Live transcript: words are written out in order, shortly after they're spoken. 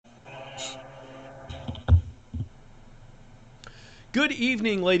Good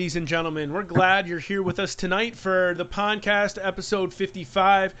evening, ladies and gentlemen. We're glad you're here with us tonight for the podcast, episode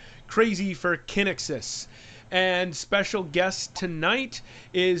 55, Krazy for Kinixys. And special guest tonight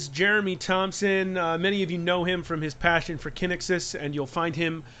is Jeremy Thompson. Many of you know him from his passion for Kinixys, and you'll find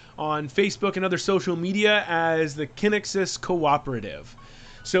him on Facebook and other social media as the Kinixys Cooperative.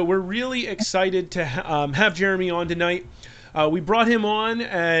 So we're really excited to have Jeremy on tonight. We brought him on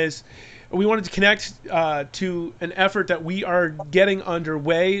as we wanted to connect to an effort that we are getting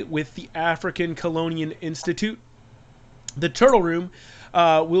underway with the African Colonial Institute. The Turtle Room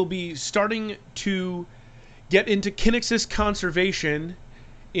will be starting to get into Kinixys conservation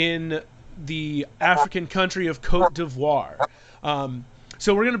in the African country of Cote d'Ivoire.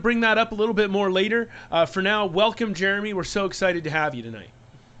 So we're going to bring that up a little bit more later. For now, welcome, Jeremy. We're so excited to have you tonight.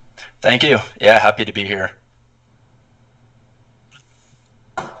 Thank you. Yeah, happy to be here.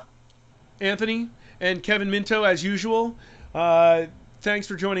 Anthony and Kevin Minto, as usual. Thanks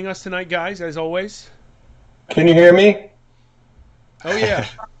for joining us tonight, guys, as always. Can you hear me? Oh, yeah.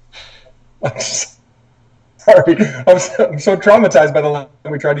 Sorry, I'm so traumatized by the last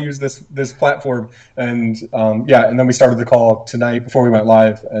time we tried to use this platform, and and then we started the call tonight before we went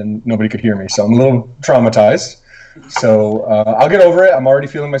live, and nobody could hear me, so I'm a little traumatized. So I'll get over it. I'm already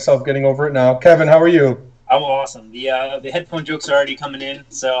feeling myself getting over it now. Kevin, how are you? I'm awesome. The headphone jokes are already coming in,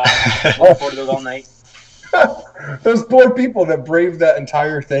 so I'm looking forward to those all night. Those poor people that braved that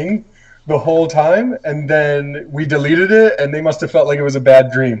entire thing the whole time, and then we deleted it, and they must have felt like it was a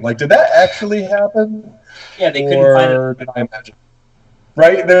bad dream. Like, did that actually happen? Yeah, they couldn't find it. Did I imagine?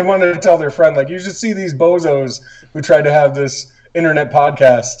 Right? They wanted to tell their friend, like, you should see these bozos who tried to have this internet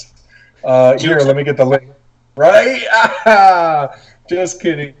podcast. Here, let me get the link. Right? Just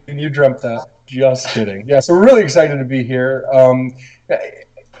kidding. You dreamt that. Just kidding. Yeah, so we're really excited to be here.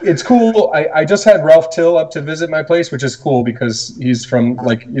 It's cool. I just had Ralph Till up to visit my place, which is cool because he's from,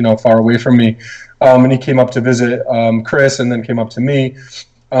 far away from me. And he came up to visit Chris and then came up to me.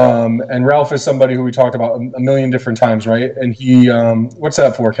 And Ralph is somebody who we talked about a million different times, right? And he, what's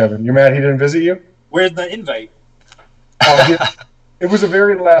that for, Kevin? You're mad he didn't visit you? Where's the invite? It was a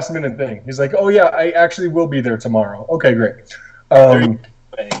very last minute thing. He's like, oh yeah, I actually will be there tomorrow. Okay, great.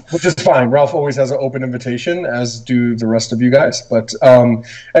 Which is fine. Ralph always has an open invitation, as do the rest of you guys. But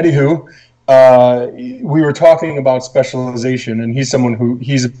anywho, we were talking about specialization, and he's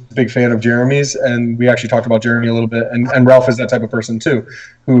a big fan of Jeremy's, and we actually talked about Jeremy a little bit, and Ralph is that type of person too,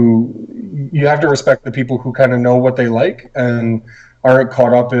 who you have to respect the people who kind of know what they like and aren't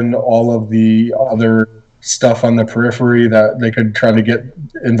caught up in all of the other stuff on the periphery that they could try to get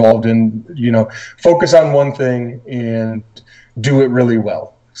involved in. Focus on one thing and do it really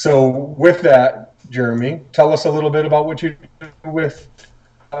well. So with that, Jeremy, tell us a little bit about what you do with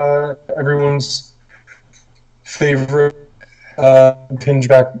everyone's favorite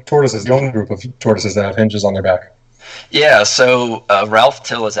hingeback tortoises, the only group of tortoises that have hinges on their back. Yeah, so Ralph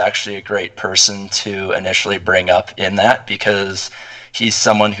Till is actually a great person to initially bring up in that, because he's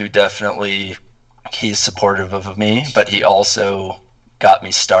someone who he's supportive of me, but he also got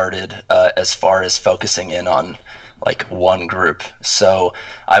me started as far as focusing in on one group. So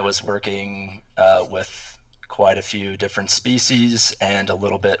I was working with quite a few different species and a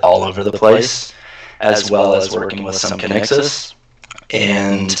little bit all over the place, as well as working with some Kinixys.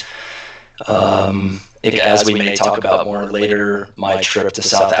 And as we may talk about more later, my trip to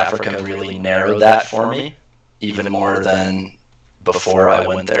South Africa really narrowed that for me, even more than before I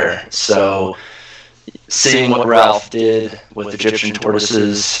went there. So seeing what Ralph did with Egyptian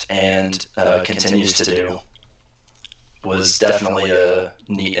tortoises and continues to do was definitely a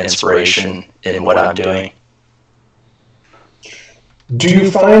neat inspiration in what I'm doing. Do you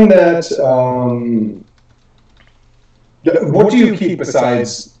find that, what do you keep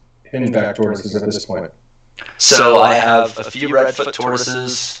besides hingeback tortoises at this point? So I have a few redfoot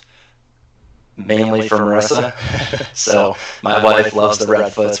tortoises, mainly for Marissa. So my wife loves the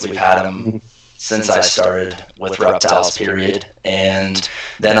redfoots. We've had them since I started with reptiles, period. And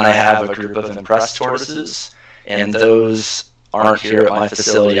then I have a group of impressed tortoises, and those aren't here at my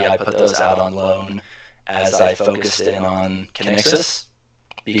facility. I put those out on loan as I focused in on Kinixys,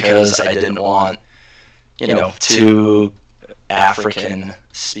 because I didn't want, two African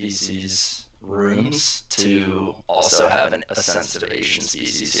species rooms to also have a sensitive Asian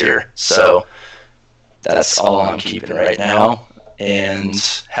species here. So that's all I'm keeping right now, and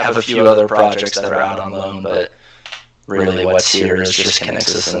have a few other projects that are out on loan, but really what's here is just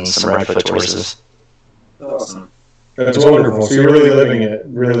Kinixys and some redfoot tortoises. Awesome. That's wonderful. So you're really living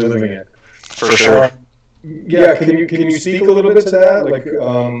it. For sure. Yeah, can you speak a little bit to that?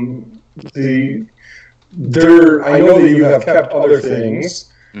 I know that you have kept other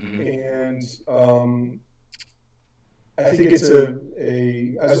things, and I think it's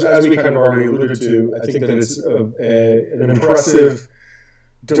as we kind of already alluded to, I think that it's an impressive,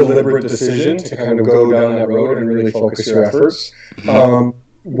 deliberate decision to kind of go down that road and really focus your efforts.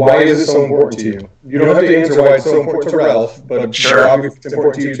 Why is it so important to you? You don't have to answer why it's so important to Ralph, but obviously it's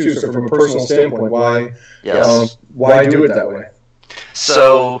important to you too. So from a personal standpoint, why do it that way?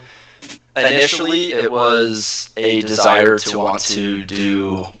 So initially, it was a desire to want to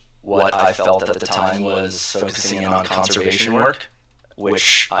do what I felt at the time was focusing in on conservation work,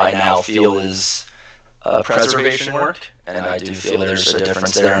 which I now feel is preservation work, and I do feel there's a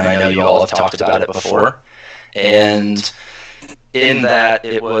difference there, and I know you all have talked about it before. And in that,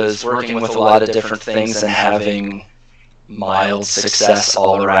 it was working with a lot of different things and having mild success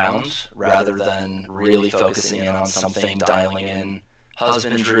all around, rather than really focusing in on something, dialing in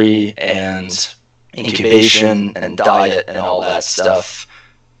husbandry and incubation and diet and all that stuff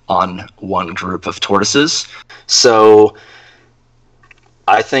on one group of tortoises. So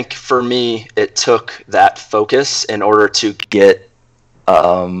I think for me, it took that focus in order to get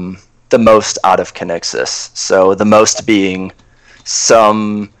the most out of Kinixys. So the most being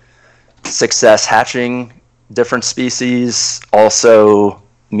some success hatching different species, also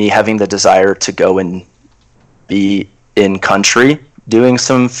me having the desire to go and be in country doing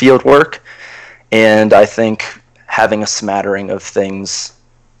some field work, and I think having a smattering of things,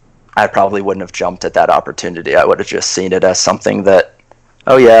 I probably wouldn't have jumped at that opportunity. I would have just seen it as something that,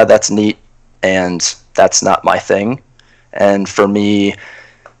 oh yeah, that's neat, and that's not my thing. And for me,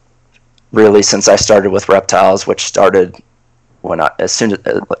 really, since I started with reptiles, which started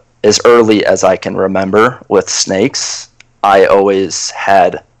as early as I can remember with snakes, I always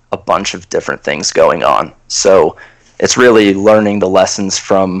had a bunch of different things going on. So it's really learning the lessons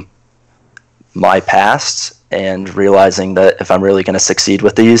from my past and realizing that if I'm really going to succeed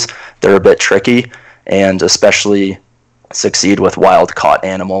with these, they're a bit tricky, and especially succeed with wild caught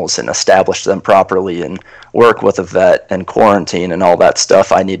animals and establish them properly and work with a vet and quarantine and all that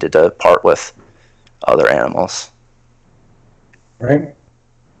stuff, I needed to part with other animals. Right?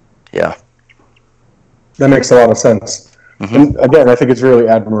 Yeah. That makes a lot of sense. And again, I think it's really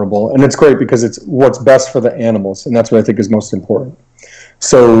admirable, and it's great because it's what's best for the animals, and that's what I think is most important.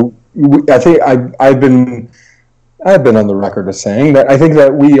 So I think I've been on the record as saying that I think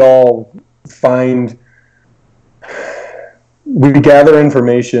that we all we gather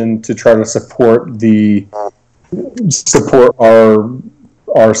information to try to support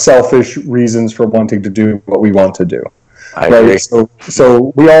our selfish reasons for wanting to do what we want to do. I agree.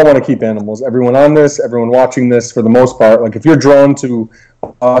 So we all want to keep animals. Everyone on this, everyone watching this, for the most part, like if you're drawn to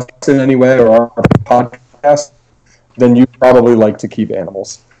us in any way or our podcast, then you probably like to keep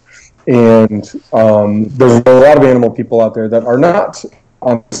animals. And there's a lot of animal people out there that are not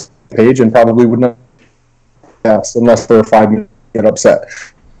on this page and probably would not pass unless they're 5 minutes get upset.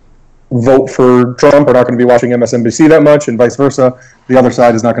 Vote for Trump, are not going to be watching MSNBC that much, and vice versa. The other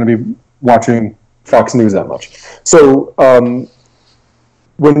side is not going to be watching Fox News that much. So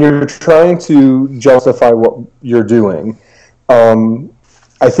when you're trying to justify what you're doing,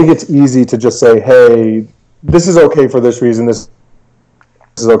 I think it's easy to just say, hey, this is okay for this reason, this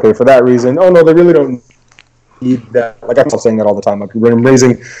is okay for that reason. Oh, no, they really don't need that. Like, I'm saying that all the time. Like, when I'm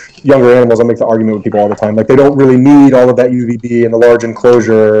raising younger animals, I make the argument with people all the time. Like, they don't really need all of that UVB and the large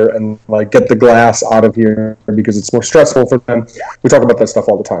enclosure and, like, get the glass out of here because it's more stressful for them. We talk about that stuff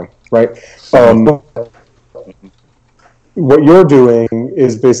all the time, right? What you're doing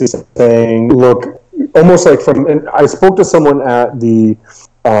is basically saying, look, almost like and I spoke to someone at the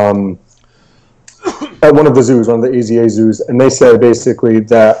at one of the zoos, one of the AZA zoos, and they said basically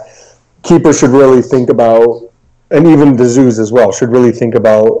that keepers should really think about, and even the zoos as well, should really think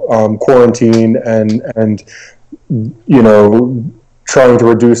about quarantine and you know, trying to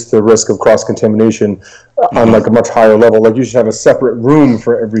reduce the risk of cross-contamination on like a much higher level. Like, you should have a separate room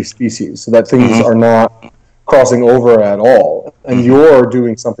for every species so that things are not crossing over at all. And you're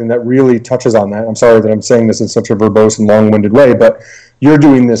doing something that really touches on that. I'm sorry that I'm saying this in such a verbose and long-winded way, but you're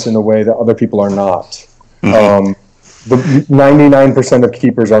doing this in a way that other people are not. The 99% of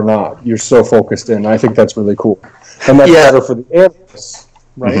keepers are not. You're so focused in. I think that's really cool. And that's better for the animals,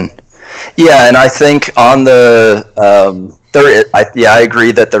 right? Yeah, and I think on the I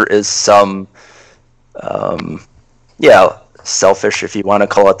agree that there is some selfish, if you want to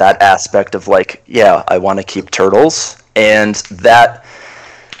call it that, aspect of like, I want to keep turtles, and that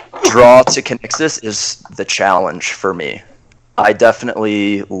draw to Kinixys is the challenge for me. I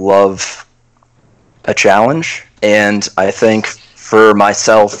definitely love a challenge, and I think for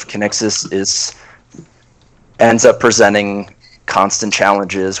myself, Kinixys is ends up presenting constant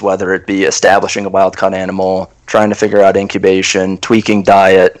challenges, whether it be establishing a wild-caught animal, trying to figure out incubation, tweaking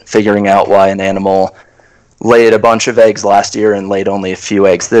diet, figuring out why an animal laid a bunch of eggs last year and laid only a few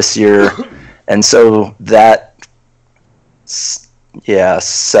eggs this year. And so that,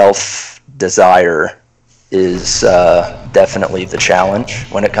 self-desire is definitely the challenge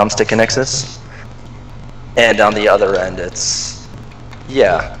when it comes to Kinixys. And on the other end, it's,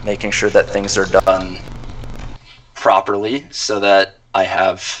 making sure that things are done properly so that I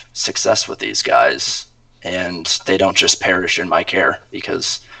have success with these guys and they don't just perish in my care,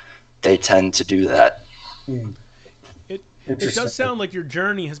 because they tend to do that. It does sound like your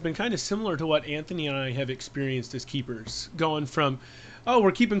journey has been kind of similar to what Anthony and I have experienced as keepers, going from,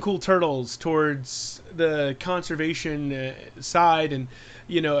 we're keeping cool turtles, towards the conservation side. And,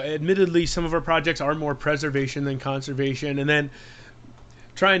 admittedly, some of our projects are more preservation than conservation. And then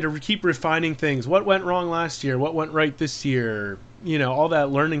trying to keep refining things. What went wrong last year? What went right this year? All that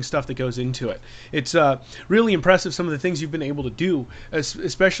learning stuff that goes into it. It's really impressive, some of the things you've been able to do,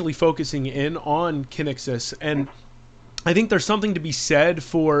 especially focusing in on Kinixys. And I think there's something to be said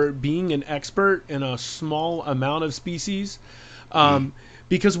for being an expert in a small amount of species,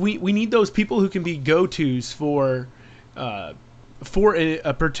 because we need those people who can be go-tos for a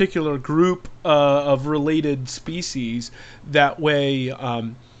particular group of related species. That way,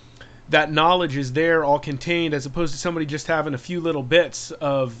 that knowledge is there, all contained, as opposed to somebody just having a few little bits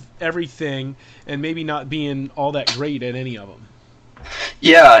of everything and maybe not being all that great at any of them.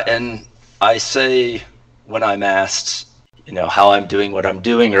 Yeah, and I say, when I'm asked, how I'm doing what I'm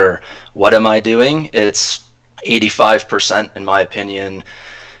doing, or what am I doing, it's 85%, in my opinion,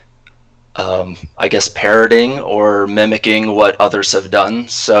 I guess parroting or mimicking what others have done.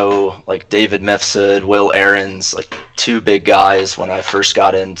 So like David Mifsud, Will Aarons, like two big guys when I first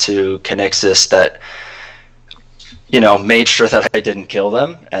got into Kinixys that, made sure that I didn't kill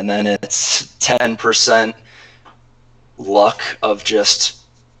them. And then it's 10% luck of just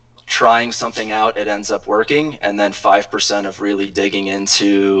trying something out, it ends up working, and then 5% of really digging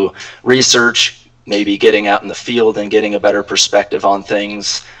into research, maybe getting out in the field and getting a better perspective on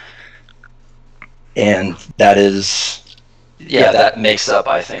things. And that is, that makes up,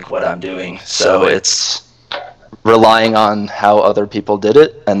 I think, what I'm doing. So it's relying on how other people did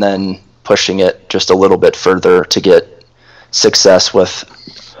it and then pushing it just a little bit further to get success with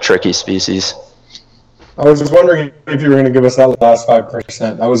tricky species. I was just wondering if you were going to give us that last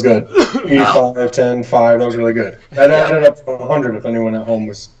 5%. That was good. 85, 10, 5, that was really good. That added up to 100 if anyone at home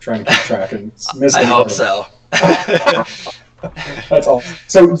was trying to keep track. And I hope so. That's all.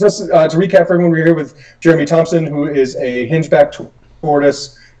 So just to recap for everyone, we're here with Jeremy Thompson, who is a hingeback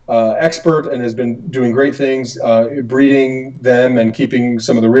tortoise expert and has been doing great things, breeding them and keeping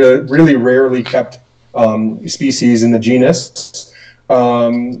some of the really rarely kept species in the genus.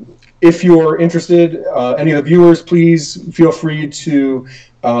 If you're interested, any of the viewers, please feel free to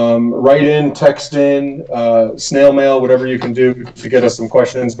write in, text in, snail mail, whatever you can do to get us some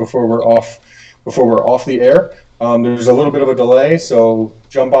questions before we're off the air. There's a little bit of a delay, so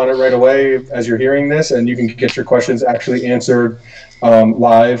jump on it right away as you're hearing this, and you can get your questions actually answered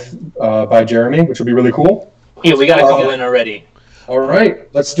live by Jeremy, which will be really cool. Yeah, we got a couple in already. All right,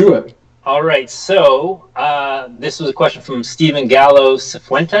 let's do it. All right, so this was a question from Stephen Gallo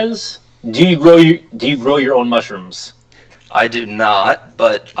Cifuentes. Do you grow your own mushrooms? I do not,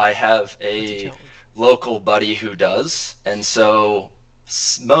 but I have a local buddy who does, and so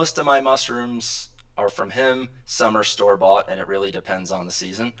most of my mushrooms are from him. Some are store-bought, and it really depends on the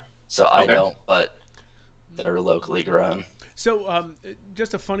season. So I don't, but they're locally grown. So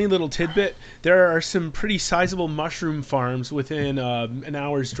just a funny little tidbit, there are some pretty sizable mushroom farms within an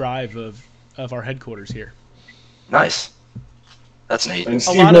hour's drive of our headquarters here. Nice. That's neat.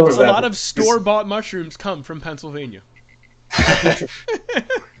 A lot of store-bought mushrooms come from Pennsylvania.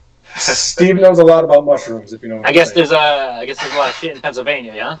 Steve knows a lot about mushrooms, if you know what I guess there's a lot of shit in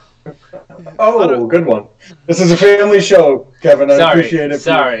Pennsylvania, yeah? Oh, good one. This is a family show, Kevin. I appreciate it.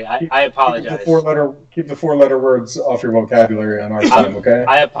 Sorry, I apologize. Keep the four-letter words off your vocabulary on our time, okay?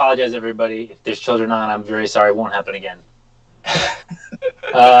 I apologize, everybody. If there's children on, I'm very sorry. It won't happen again.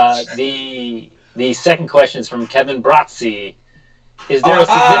 The second question is from Kevin Bratzi. Is there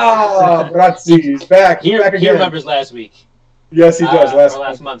Bratzi, he's back. He remembers last week. Yes, he does.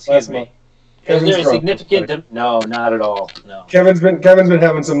 Last month. Excuse me. Is there a significant? No, not at all. No. Kevin's been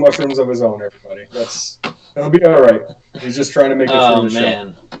having some mushrooms of his own. Everybody, it'll be all right. He's just trying to make it through the show. Oh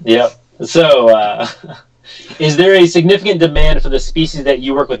man, yep. So, is there a significant demand for the species that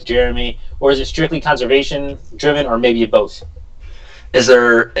you work with, Jeremy, or is it strictly conservation driven, or maybe both? Is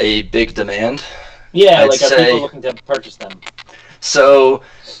there a big demand? Yeah, I'd like are say- people looking to purchase them? So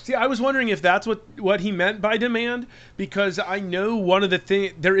See, I was wondering if that's what he meant by demand, because I know one of the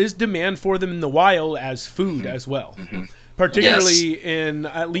things, there is demand for them in the wild as food as well. Particularly in,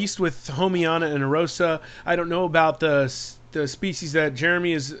 at least with Homiana and Arosa. I don't know about the species that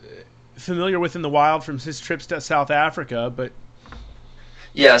Jeremy is familiar with in the wild from his trips to South Africa, but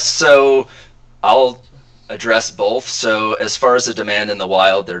yes, so I'll address both. So as far as the demand in the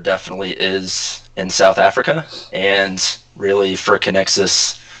wild, there definitely is in South Africa, and really for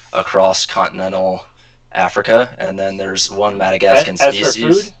Kinixys across continental Africa. And then there's one Madagascan As for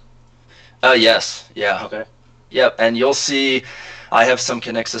species. food? Yes, yeah. Okay. Yep, and you'll see I have some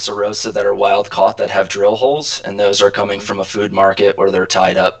Kinixys arosa that are wild caught that have drill holes, and those are coming from a food market where they're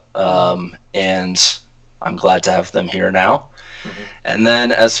tied up, and I'm glad to have them here now. And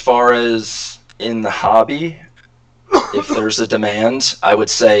then as far as in the hobby, if there's a demand, I would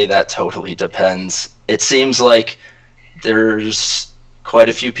say that totally depends. It seems like there's quite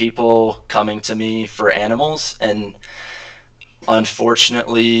a few people coming to me for animals, and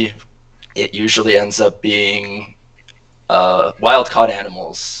unfortunately, it usually ends up being wild caught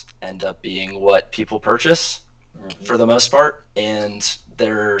animals end up being what people purchase for the most part, and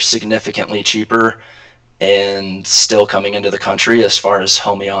they're significantly cheaper and still coming into the country as far as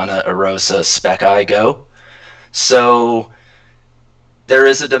Homiana, Arosa, Speckeye go. So there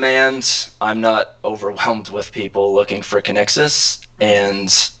is a demand. I'm not overwhelmed with people looking for Kinixys,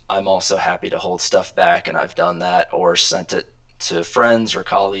 and I'm also happy to hold stuff back, and I've done that or sent it to friends or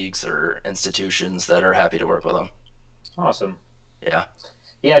colleagues or institutions that are happy to work with them. Awesome. Yeah.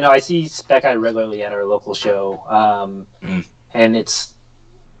 Yeah, no, I see Speckeye regularly at our local show, and it's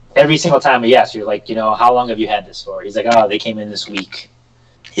every single time we ask, you're like, how long have you had this for? He's like, oh, they came in this week.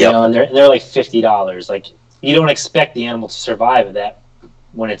 Yep. And they're like $50. Like, you don't expect the animal to survive that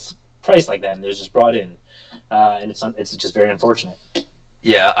when it's priced like that, and they're just brought in, and it's just very unfortunate.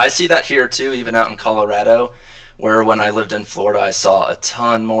 Yeah, I see that here too, even out in Colorado, where when I lived in Florida, I saw a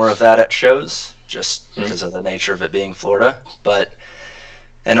ton more of that at shows, just because of the nature of it being Florida,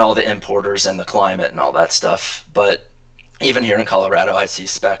 and all the importers and the climate and all that stuff. But even here in Colorado, I see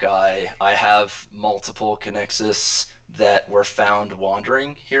Speckeye. I have multiple Kinixys that were found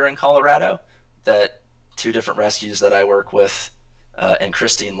wandering here in Colorado, that 2 different rescues that I work with and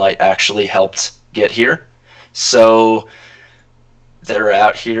Christine Light actually helped get here. So they're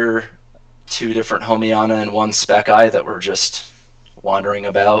out here, 2 different Homiana and 1 Speckeye that were just wandering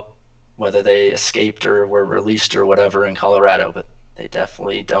about, whether they escaped or were released or whatever in Colorado, but they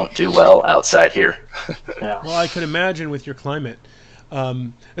definitely don't do well outside here. Well, I can imagine with your climate,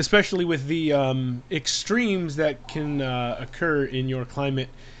 especially with the extremes that can occur in your climate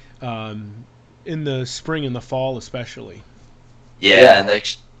in the spring and the fall especially. Yeah, and the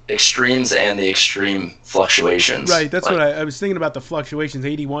extremes and the extreme fluctuations. Right, that's what I was thinking about, the fluctuations.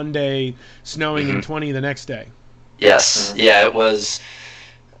 81 day, snowing, and 20 the next day. Yes, yeah, it was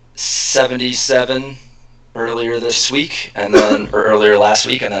 77 earlier this week, and then or earlier last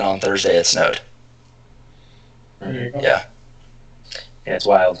week, and then on Thursday it snowed. Yeah. Yeah, it's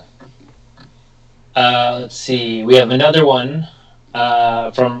wild. Let's see. We have another one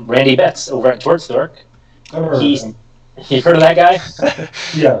from Randy Betts over at Tort Stork. You've heard of that guy?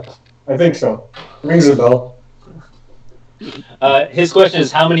 Yeah, I think so. Rings a bell. His question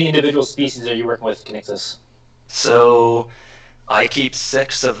is, how many individual species are you working with, Kinixys? So I keep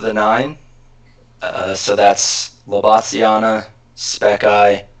 6 of the 9. So that's Lobatsiana,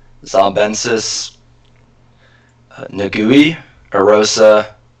 Speckeye, Zombensis, Nagui,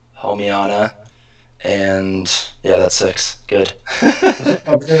 Arosa, Homiana, and yeah, that's 6. Good.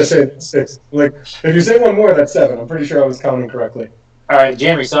 I was gonna say 6. Like, if you say one more, that's 7. I'm pretty sure I was counting correctly. All right,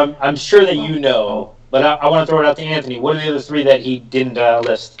 Jeremy, so I'm sure that you know, but I want to throw it out to Anthony. What are the other 3 that he didn't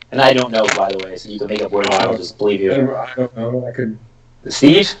list? And I don't know, by the way, so you can make up words. I'll just believe you. I don't know. I could.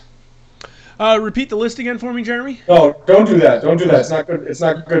 Steve? Repeat the list again for me, Jeremy. No, don't do that. Don't do that. It's not good. It's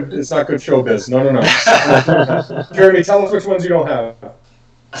not good. It's not good showbiz. No. Jeremy, tell us which ones you don't have.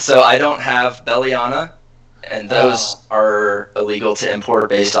 So I don't have Belliana, and those are illegal to import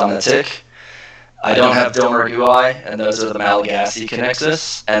based on the tick. I don't have Domergui, and those are the Malagasy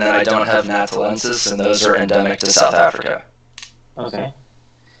Kinixys, and then I don't have Natalensis, and those are endemic to South Africa. Okay.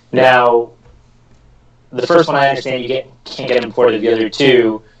 Now, the first one I understand you can't get imported. The other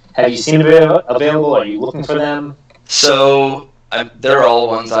 2, have you seen them available? Are you looking for them? So they're all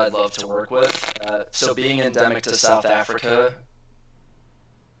ones I'd love to work with. So being endemic to South Africa,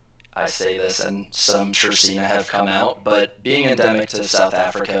 I say this, and some Shursina have come out, but being endemic to South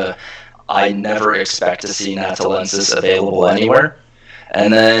Africa, I never expect to see Natalensis available anywhere.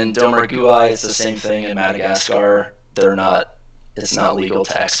 And then Domergui, it's the same thing in Madagascar. It's not legal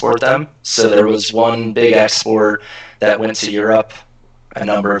to export them. So there was one big export that went to Europe a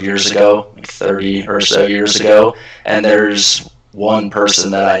number of years ago, like 30 or so years ago. And there's one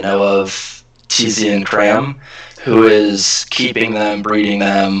person that I know of, Tizian Cram, who is keeping them, breeding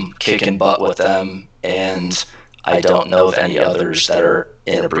them, kicking butt with them, and I don't know of any others that are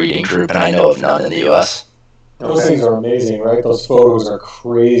in a breeding group, and I know of none in the U.S. Those things are amazing, right? Those photos are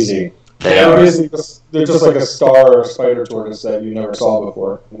crazy. They are. They're just like a star or spider tortoise that you never saw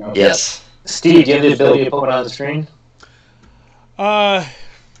before. You know? Yes. Steve, do you have the ability to put one on the screen? I'll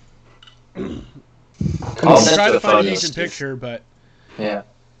try to find a decent picture, but yeah,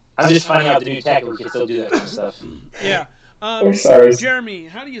 I'm just finding out the new tech. We can still do that kind of stuff. yeah. I'm sorry, Jeremy.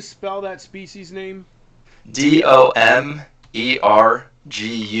 How do you spell that species name? Domerguei.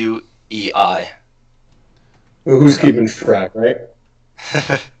 Well, who's keeping track, right?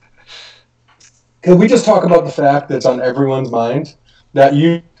 Can we just talk about the fact that's on everyone's mind that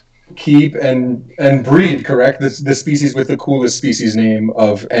you keep and breed, correct? The species with the coolest species name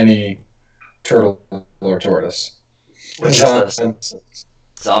of any turtle or tortoise. Which is the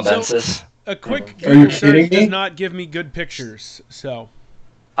Zombensis. A quick Are you Google kidding search me? does not give me good pictures, so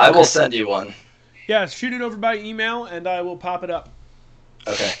I will send you one. yeah, shoot it over by email and I will pop it up.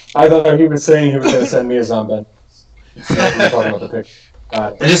 Okay. I thought he was saying he was going to send me a Zomben. Talking about the picture.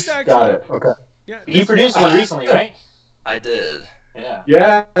 Got it. Got it. Okay. Yeah, You produced one recently, right? I did. Yeah.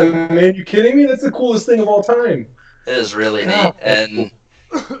 Yeah, man, you kidding me? That's the coolest thing of all time. It is really neat. And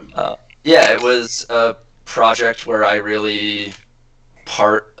yeah, it was a project where I really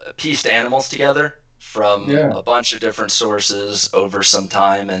pieced animals together from a bunch of different sources over some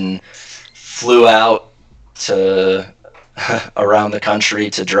time and flew out to around the country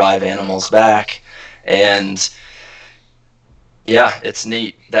to drive animals back. And yeah, it's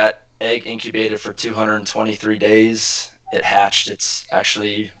neat. That egg incubated for 223 days. It hatched. It's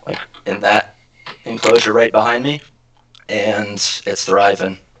actually like in that enclosure right behind me, and it's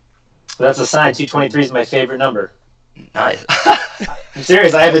thriving. That's a sign. 223 is my favorite number. Nice. I'm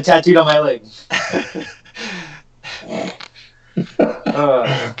serious. I have it tattooed on my leg.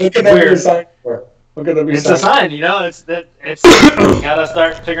 Look at that be a sign for. Look at that be It's a sign, you know. It's gotta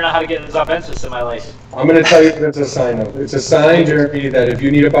start figuring out how to get this offensive in my life. I'm going to tell you what it's a sign of. It's a sign, Jeremy, that if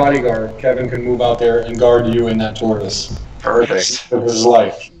you need a bodyguard, Kevin can move out there and guard you in that tortoise. Perfect. Of his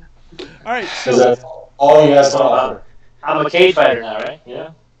life. All right, Because so that's all he has to offer. I'm a cage fighter now, right?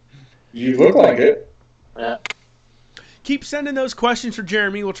 Yeah. You look like it. Yeah. keep sending those questions for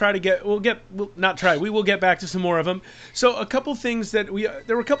Jeremy. We will get back to some more of them. So a couple things that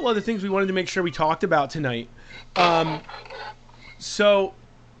there were a couple other things we wanted to make sure we talked about tonight. So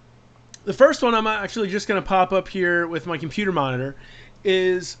the first one I'm actually just going to pop up here with my computer monitor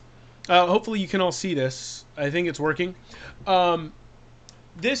is, hopefully you can all see this. I think it's working.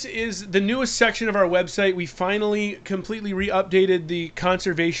 This is the newest section of our website. We finally completely re-updated the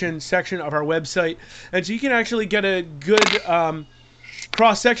conservation section of our website. And so you can actually get a good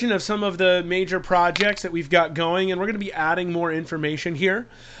cross-section of some of the major projects that we've got going. And we're going to be adding more information here.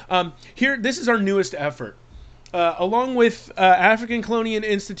 This is our newest effort. Along with African Colonian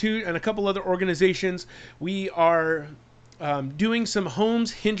Institute and a couple other organizations, we are doing some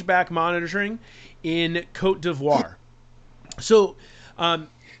homes hingeback monitoring in Côte d'Ivoire. So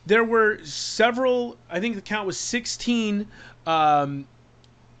there were several, I think the count was 16 Kinixys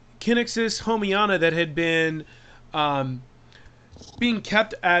homiana that had been being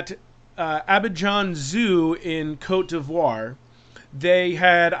kept at Abidjan Zoo in Côte d'Ivoire. They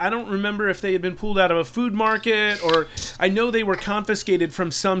had, I don't remember if they had been pulled out of a food market, or I know they were confiscated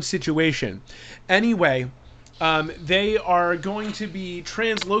from some situation. Anyway, they are going to be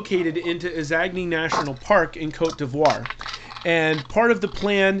translocated into Azagni National Park in Côte d'Ivoire. And part of the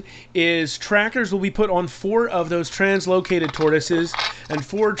plan is trackers will be put on 4 of those translocated tortoises, and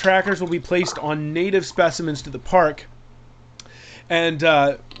 4 trackers will be placed on native specimens to the park. And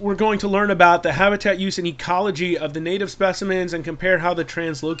we're going to learn about the habitat use and ecology of the native specimens and compare how the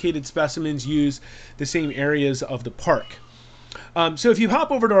translocated specimens use the same areas of the park. So if you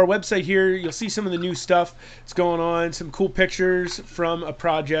hop over to our website here, you'll see some of the new stuff that's going on, some cool pictures from a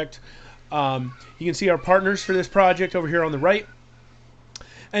project. You can see our partners for this project over here on the right.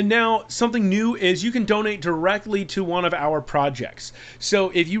 And now something new is you can donate directly to one of our projects. So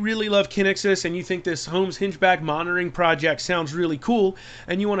if you really love Kinixys and you think this Homes Hingeback monitoring project sounds really cool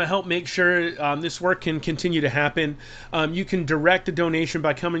and you want to help make sure this work can continue to happen, you can direct a donation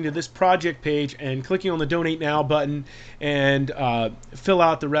by coming to this project page and clicking on the Donate Now button and fill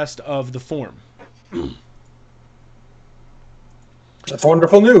out the rest of the form. That's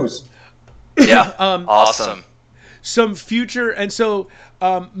wonderful news. Yeah, awesome. Some future, and so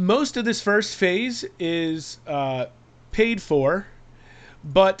most of this first phase is paid for,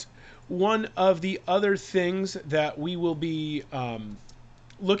 but one of the other things that we will be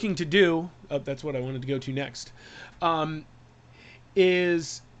looking to do, that's what I wanted to go to next,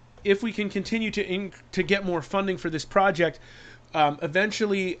 is if we can continue to get more funding for this project,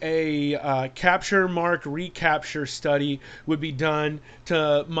 eventually a capture mark recapture study would be done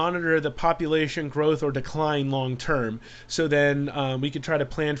to monitor the population growth or decline long term. So then we could try to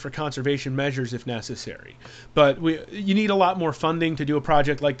plan for conservation measures if necessary. But you need a lot more funding to do a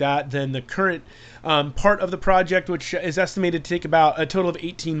project like that than the current part of the project, which is estimated to take about a total of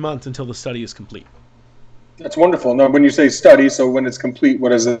 18 months until the study is complete. That's wonderful. Now, when you say study, so when it's complete, what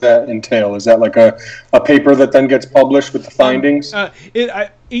does that entail? Is that like a paper that then gets published with the findings?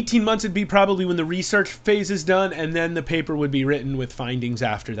 18 months would be probably when the research phase is done, and then the paper would be written with findings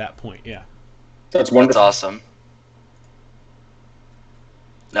after that point, yeah. That's wonderful. That's awesome.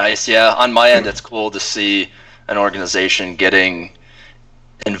 Nice, yeah. On my end, it's cool to see an organization getting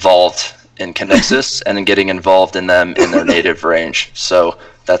involved in Kinixys and then getting involved in them in their native range. So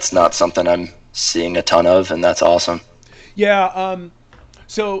that's not something I'm seeing a ton of, and that's awesome. Yeah,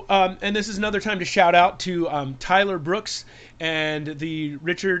 and this is another time to shout out to Tyler Brooks and the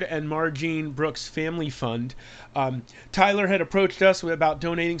Richard and Margene Brooks Family Fund. Tyler had approached us about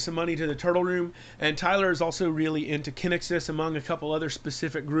donating some money to the Turtle Room, and Tyler is also really into Kinixys among a couple other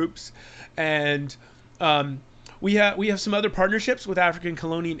specific groups. And we have some other partnerships with African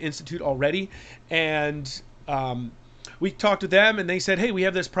Colonial Institute already, and we talked with them, and they said, hey, we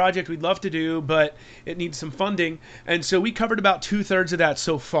have this project we'd love to do, but it needs some funding. And so we covered about 2/3 of that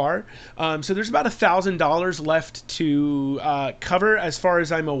so far. So there's about $1,000 left to cover as far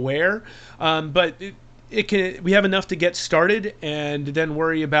as I'm aware. But we have enough to get started and then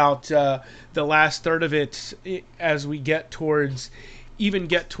worry about the last third of it as we get towards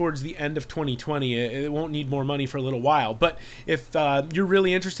the end of 2020. It won't need more money for a little while. But if you're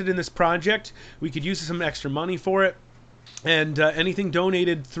really interested in this project, we could use some extra money for it. And anything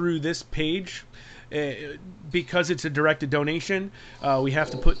donated through this page, because it's a directed donation, we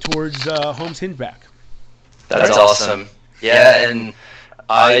have to put towards Home's Hingeback. That's awesome. Yeah, and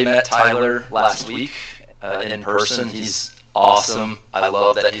I met Tyler last week in person. He's awesome. I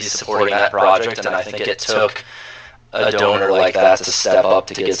love that he's supporting that project, and I think it took a donor like that to step up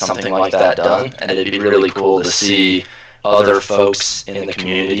to get something like that done. And it'd be really cool to see other folks in the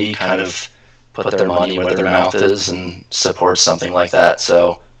community kind of put their money where their mouth is and support something like that.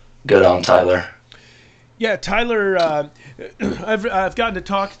 So good on Tyler. Yeah, Tyler, I've gotten to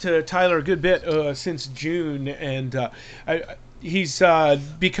talk to Tyler a good bit since June, and he's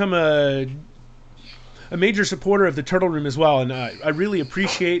become a major supporter of the Turtle Room as well, and I really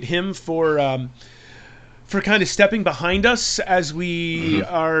appreciate him for kind of stepping behind us as we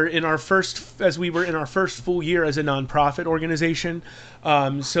were in our first full year as a nonprofit organization.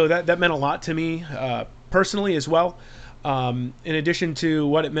 So that meant a lot to me personally as well, in addition to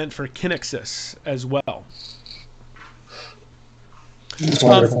what it meant for Kinixys as well. That's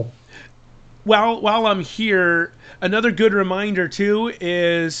wonderful. While I'm here, another good reminder too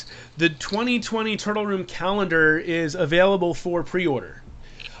is the 2020 Turtle Room calendar is available for pre-order.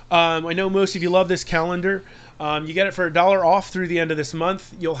 I know most of you love this calendar. You get it for $1 off through the end of this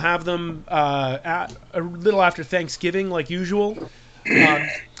month. You'll have them at a little after Thanksgiving, like usual.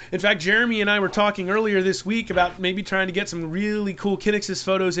 In fact, Jeremy and I were talking earlier this week about maybe trying to get some really cool Kinixys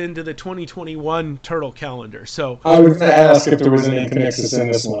photos into the 2021 Turtle calendar. So I was going to ask if there was any Kinixys in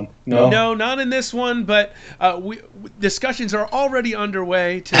this one. No, not in this one, but discussions are already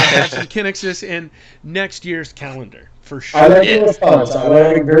underway to have some Kinixys in next year's calendar. For sure. I like the response. I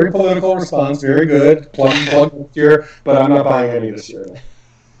like a very political response. Very good. Plug this year, but I'm not buying any this year.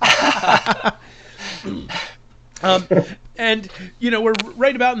 And, we're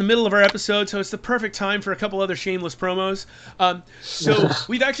right about in the middle of our episode, so it's the perfect time for a couple other shameless promos. So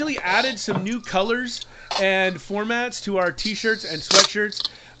we've actually added some new colors and formats to our T-shirts and sweatshirts.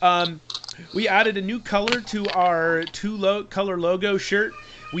 We added a new color to our color logo shirt.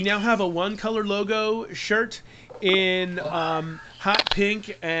 We now have a one-color logo shirt in hot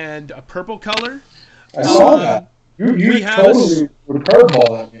pink and a purple color. I saw that. You totally would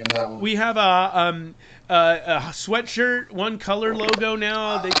curveball at me in that one. We have a sweatshirt, one color logo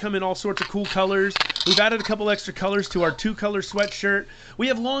now. They come in all sorts of cool colors. We've added a couple extra colors to our 2-color sweatshirt. We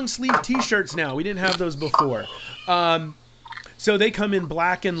have long sleeve T-shirts now. We didn't have those before. So they come in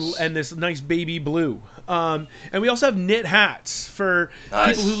black and this nice baby blue. And we also have knit hats for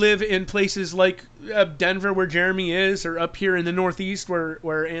people who live in places like Denver, where Jeremy is, or up here in the Northeast,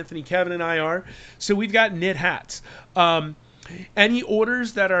 where Anthony, Kevin, and I are. So we've got knit hats. Any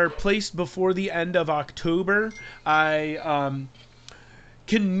orders that are placed before the end of October, I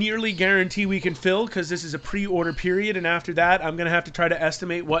can nearly guarantee we can fill, because this is a pre-order period, and after that I'm going to have to try to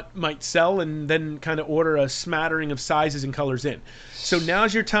estimate what might sell and then kind of order a smattering of sizes and colors in. So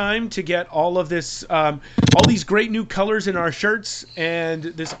now's your time to get all of this, all these great new colors in our shirts and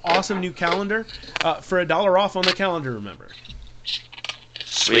this awesome new calendar for $1 off on the calendar, remember.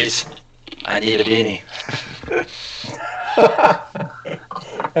 Sweet. I need a beanie.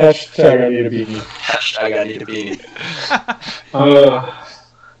 Hashtag I need a beanie. Hashtag I need a beanie.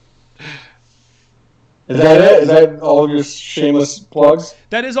 Is that it? Is that all of your shameless plugs?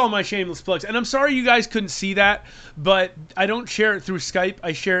 That is all my shameless plugs. And I'm sorry you guys couldn't see that, but I don't share it through Skype.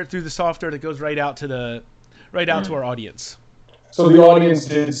 I share it through the software that goes right out to our audience. So the audience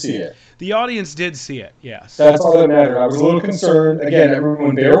did see it. The audience did see it, yes. That's all that mattered. I was a little concerned. Again,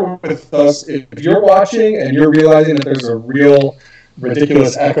 everyone bear with us. If you're watching and you're realizing that there's a real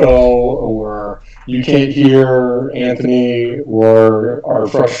ridiculous echo, or you can't hear Anthony, or are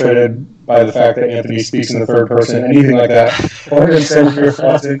frustrated by the fact that Anthony speaks in the third person, anything like that, go ahead and send your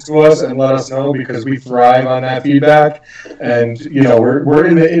thoughts into us and let us know, because we thrive on that feedback. And we're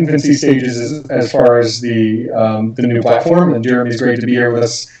in the infancy stages as far as the new platform. And Jeremy's great to be here with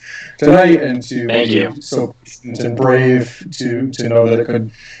us tonight, and to be so patient and brave to know that it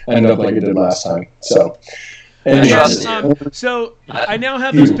could end up like it did last time. So. So I now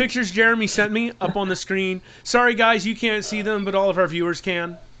have those pictures Jeremy sent me up on the screen. Sorry guys, you can't see them, but all of our viewers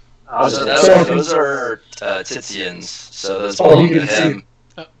can. So those are Tizians. So those belong to him.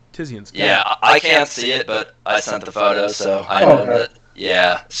 Tizians. Yeah, I can't see it, but I sent the photo, so I know that.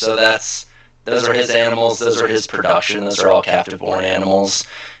 Yeah, so those are his animals. Those are his production. Those are all captive-born animals.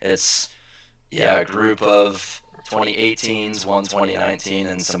 It's a group of 2018s, one 2019,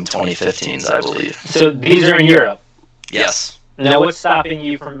 and some 2015s, I believe. So these are in Europe? Yes. Now, what's stopping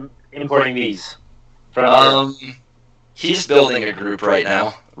you from importing these? From he's building a group right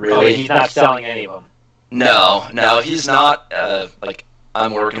now, really. He's not selling any of them? No, he's not.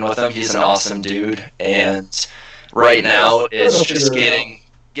 I'm working with him. He's an awesome dude, and right now it's just getting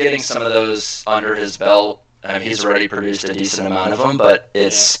some of those under his belt. He's already produced a decent amount of them, but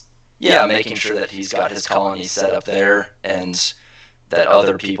it's making sure that he's got his colony set up there, and that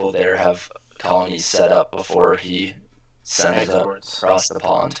other people there have colonies set up before he sends them across the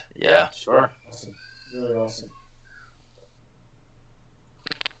pond. Yeah. Sure. Awesome. Really awesome.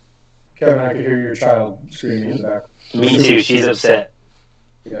 Kevin, I could hear your child screaming in the back. Me too. She's upset.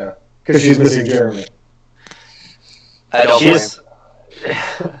 Yeah, because she's missing Jeremy. I don't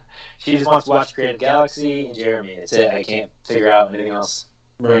She just wants to watch Creative Galaxy and Jeremy. That's it. I can't figure out anything else.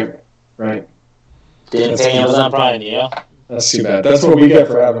 Right. Didn't pay Amazon Prime, That's too bad. That's what we get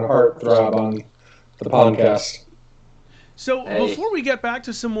for having heartthrob on the podcast. So before we get back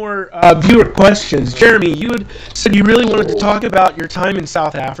to some more viewer questions, Jeremy, you had said you really wanted to talk about your time in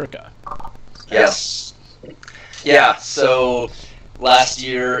South Africa. Yes. Yeah, so last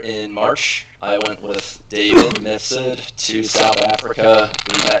year in March, I went with David Mifsud to South Africa.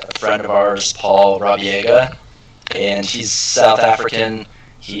 We met a friend of ours, Paul Rabiega, and he's South African.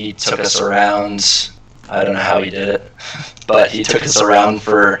 He took us around. I don't know how he did it, but he took us around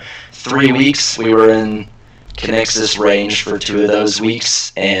for 3 weeks. We were in Kinixys range for 2 of those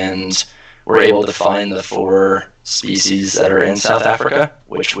weeks, and were able to find the 4 species that are in South Africa,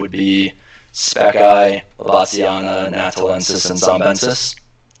 which would be Speckeye, Labatsiana, Natalensis, and Zombensis.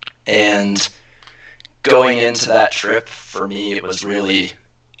 And going into that trip, for me, it was really,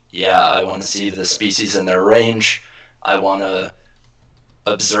 I want to see the species in their range. I want to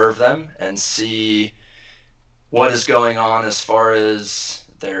observe them and see what is going on as far as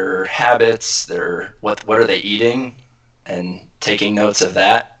their habits, what are they eating, and taking notes of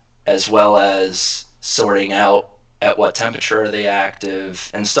that, as well as sorting out at what temperature are they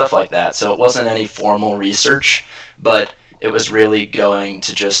active and stuff like that. So it wasn't any formal research, but it was really going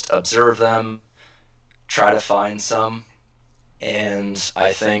to just observe them, try to find some, and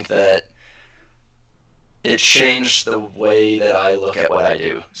I think that it changed the way that I look at what I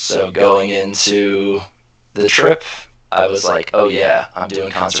do. So going into the trip, I was like, I'm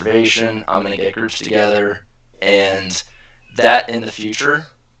doing conservation, I'm going to get groups together, and that in the future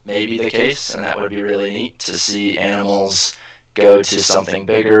may be the case, and that would be really neat to see animals go to something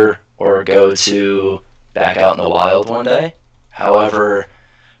bigger or go to back out in the wild one day. However,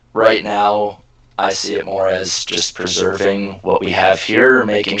 right now, I see it more as just preserving what we have here,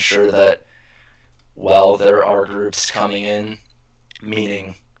 making sure that while there are groups coming in,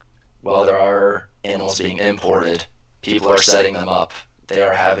 meaning while there are animals being imported, people are setting them up. They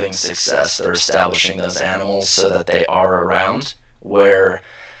are having success. They're establishing those animals so that they are around, where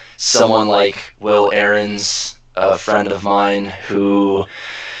someone like Will Aarons, a friend of mine who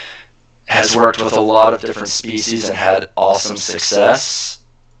has worked with a lot of different species and had awesome success,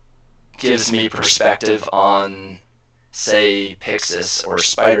 gives me perspective on, say, Pyxis or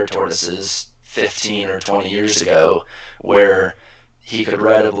spider tortoises 15 or 20 years ago, where he could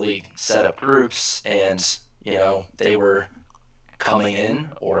readily set up groups and, they were coming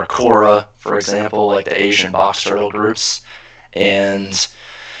in, or Cora, for example, like the Asian box turtle groups. And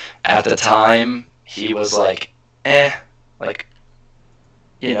at the time, he was like, there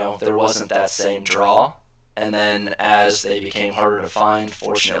wasn't that same draw. And then as they became harder to find,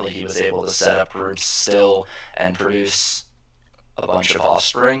 fortunately, he was able to set up groups still and produce a bunch of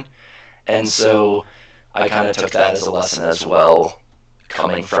offspring. And so I kind of took that as a lesson as well,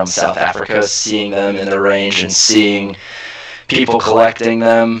 coming from South Africa, seeing them in their range and seeing people collecting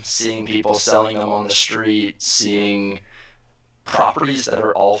them, seeing people selling them on the street, seeing properties that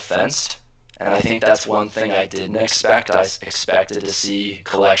are all fenced. And I think that's one thing I didn't expect. I expected to see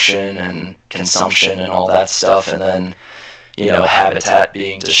collection and consumption and all that stuff, and then, habitat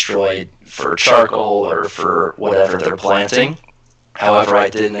being destroyed for charcoal or for whatever they're planting. However, I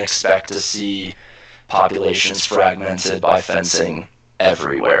didn't expect to see populations fragmented by fencing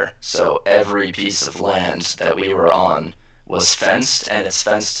everywhere. So every piece of land that we were on was fenced, and it's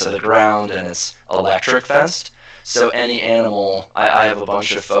fenced to the ground, and it's electric fenced. So any animal, I have a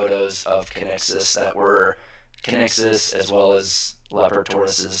bunch of photos of Kinixys that were Kinixys, as well as leopard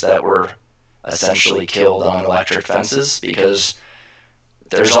tortoises that were essentially killed on electric fences, because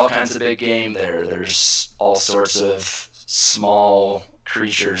there's all kinds of big game there. There's all sorts of small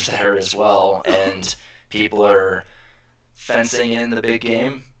creatures there as well, and people are fencing in the big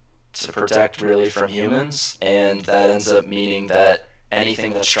game to protect really from humans, and that ends up meaning that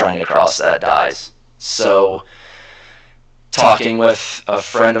anything that's trying to cross that dies. So talking with a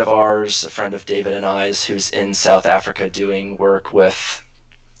friend of ours, a friend of David and I's, who's in South Africa doing work with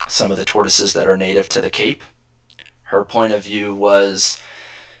some of the tortoises that are native to the Cape, her point of view was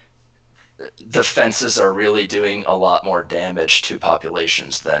the fences are really doing a lot more damage to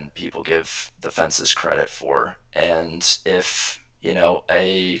populations than people give the fences credit for. And if,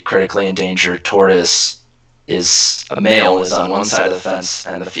 a critically endangered tortoise is a male is on one side of the fence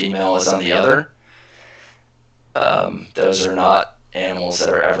and the female is on the other, those are not animals that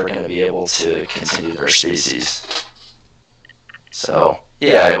are ever going to be able to continue their species. So,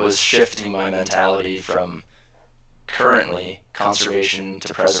 yeah, it was shifting my mentality from currently conservation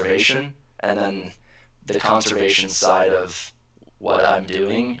to preservation, and then the conservation side of what I'm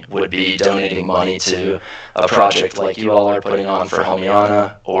doing would be donating money to a project like you all are putting on for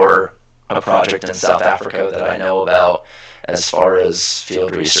Homiana, or a project in South Africa that I know about as far as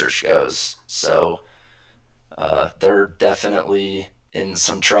field research goes. So they're definitely in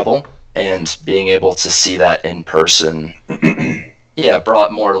some trouble, and being able to see that in person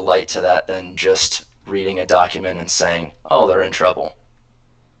brought more light to that than just reading a document and saying, oh, they're in trouble.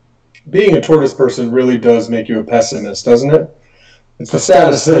 Being a tortoise person really does make you a pessimist, doesn't it? It's the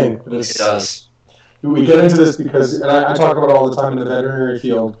saddest thing. It does. We get into this because, and I talk about it all the time in the veterinary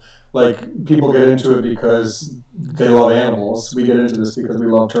field, like, people get into it because they love animals. We get into this because we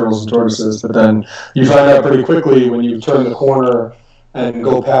love turtles and tortoises, but then you find out pretty quickly when you turn the corner and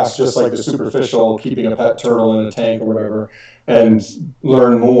go past just like the superficial, keeping a pet turtle in a tank or whatever, and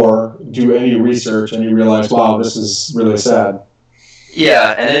learn more, do any research, and you realize, wow, this is really sad.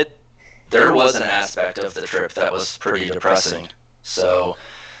 Yeah, and there was an aspect of the trip that was pretty depressing. So,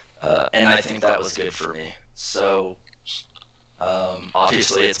 and I think that was good for me. So,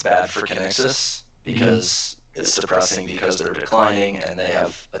 obviously it's bad for Kinixys because it's depressing because they're declining and they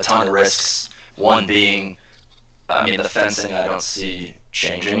have a ton of risks. One being, the fencing I don't see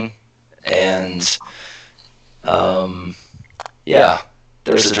changing. And,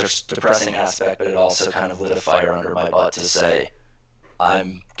 there's a depressing aspect, but it also kind of lit a fire under my butt to say,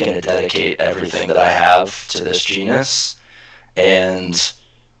 I'm going to dedicate everything that I have to this genus, and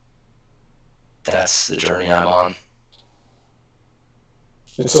that's the journey I'm on.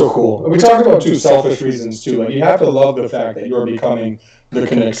 It's so cool. And we talked about two selfish reasons too. Like, you have to love the fact that you're becoming the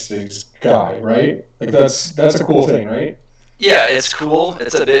Kinixys guy, right? Like, that's a cool thing, right? Yeah, it's cool.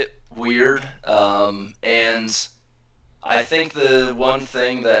 It's a bit weird, and I think the one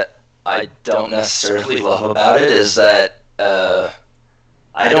thing that I don't necessarily love about it is that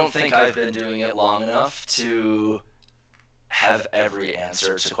I don't think I've been doing it long enough to have every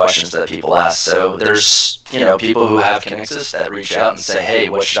answer to questions that people ask. So there's, people who have Kinixys that reach out and say, hey,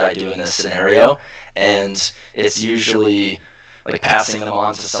 what should I do in this scenario? And it's usually like passing them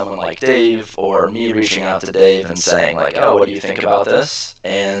on to someone like Dave, or me reaching out to Dave and saying like, oh, what do you think about this?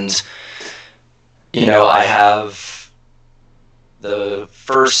 And, I have the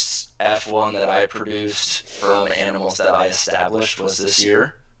first F1 that I produced from animals that I established was this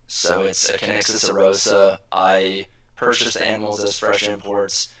year. So it's a Kinixys Arosa. I purchased the animals as fresh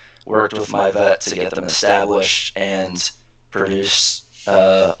imports, worked with my vet to get them established, and produce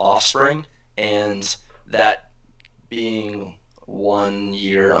offspring. And that being 1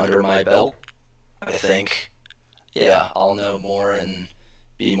 year under my belt, I think, I'll know more and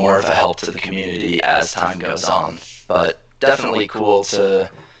be more of a help to the community as time goes on. But definitely cool to,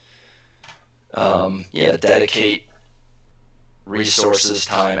 dedicate resources,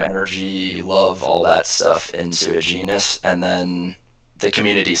 time, energy, love, all that stuff into a genus, and then the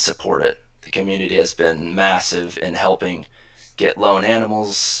community support it. The community has been massive in helping get lone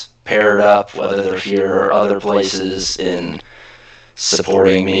animals paired up, whether they're here or other places, in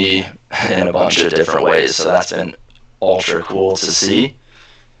supporting me in a bunch of different ways. So that's been ultra cool to see.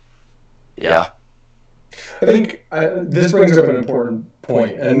 Yeah. I think this brings up an important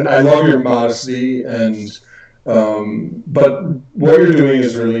point, and I love your modesty, and but what you're doing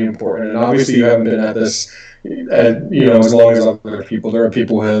is really important. And obviously, you haven't been at this, as long as other people. There are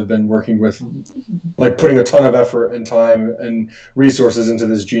people who have been working with, like, putting a ton of effort and time and resources into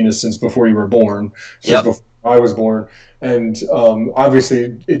this genus since before you were born, since before I was born, and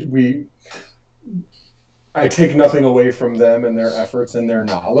obviously, I take nothing away from them and their efforts and their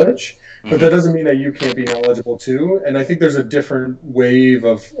knowledge, but that doesn't mean that you can't be knowledgeable too. And I think there's a different wave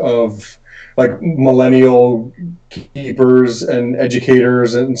of like millennial keepers and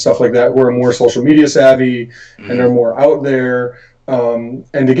educators and stuff like that who are more social media savvy and are more out there. And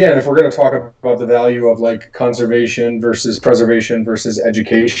again, if we're going to talk about the value of like conservation versus preservation versus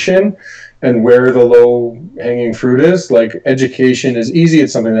education, and where the low-hanging fruit is, like, education is easy.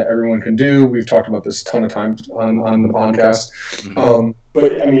 It's something that everyone can do. We've talked about this a ton of times on the podcast.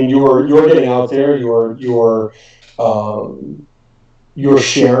 But I mean, you're getting out there. You're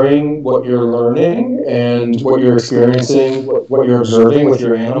sharing what you're learning and what you're experiencing, what you're observing with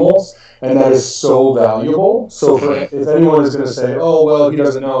your animals, and that is so valuable. So if anyone is going to say, "Oh, well, he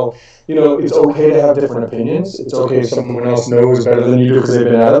doesn't know," it's okay to have different opinions. It's okay if someone else knows better than you do because they've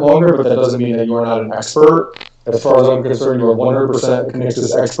been at it longer, but that doesn't mean that you are not an expert. As far as I'm concerned, you're 100% a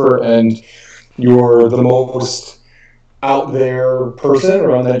Kinixys expert, and you're the most out there person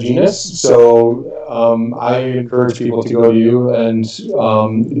around that genus. So I encourage people to go to you and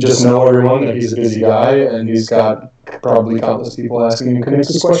just know, everyone, that he's a busy guy, and he's got probably countless people asking him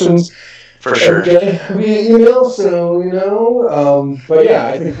Kinixys questions. For sure. Via email, so, but yeah,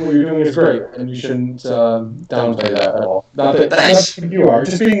 I think what you're doing is great, and you shouldn't downplay that at all. Not that you are,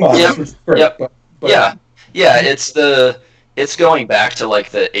 just being modest, which is great. But. Yeah, it's going back to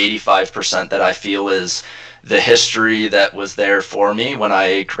like the 85% that I feel is the history that was there for me when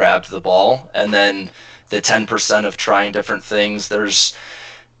I grabbed the ball, and then the 10% of trying different things. There's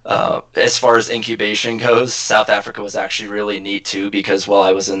as far as incubation goes, South Africa was actually really neat too, because while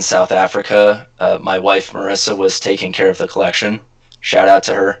I was in South Africa, my wife Marissa was taking care of the collection. Shout out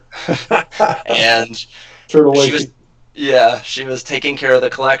to her. And she was taking care of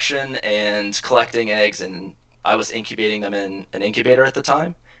the collection and collecting eggs, and I was incubating them in an incubator at the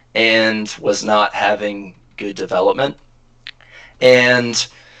time, and was not having good development. And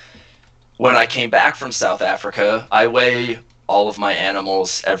when I came back from South Africa, I weigh all of my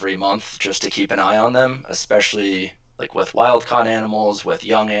animals every month just to keep an eye on them, especially like with wild caught animals, with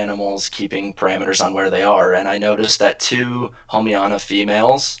young animals, keeping parameters on where they are. And I noticed that 2 Homiana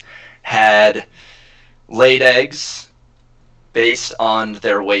females had laid eggs based on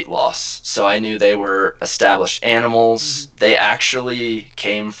their weight loss. So I knew they were established animals. They actually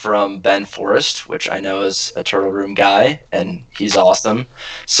came from Ben Forrest, which I know is a turtle room guy, and he's awesome.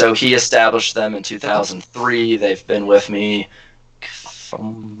 So he established them in 2003. They've been with me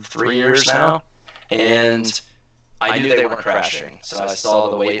 3 years now, and I knew they weren't crashing. So I saw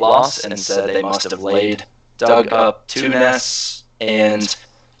the weight loss and said they must have dug up 2 nests, and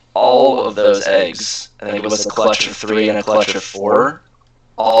all of those eggs, I think it was a clutch of 3 and a clutch of 4,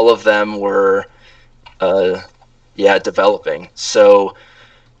 all of them were, developing. So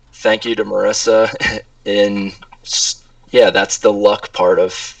thank you to Marissa. That's the luck part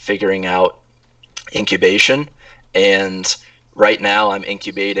of figuring out incubation. And right now I'm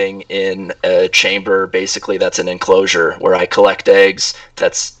incubating in a chamber, basically that's an enclosure where I collect eggs.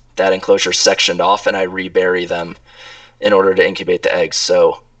 That enclosure sectioned off, and I rebury them in order to incubate the eggs.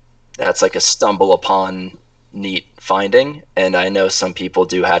 So that's like a stumble upon neat finding, and I know some people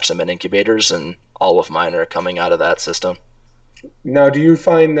do hatch them in incubators, and all of mine are coming out of that system. Now, do you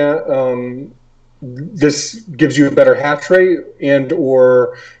find that this gives you a better hatch rate and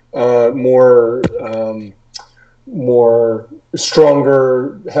or more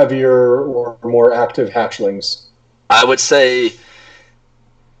stronger, heavier, or more active hatchlings? I would say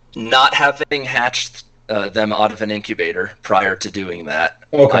not having hatched them out of an incubator prior to doing that.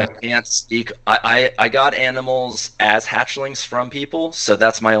 Okay. I can't speak. I got animals as hatchlings from people, so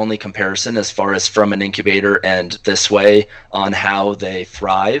that's my only comparison as far as from an incubator and this way on how they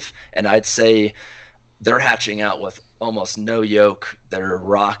thrive. And I'd say they're hatching out with almost no yolk. They're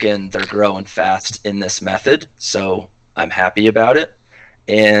rocking. They're growing fast in this method, so I'm happy about it.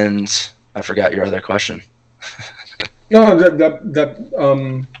 And I forgot your other question. No,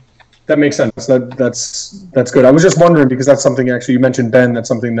 that makes sense. That's good. I was just wondering because that's something actually you mentioned, Ben. That's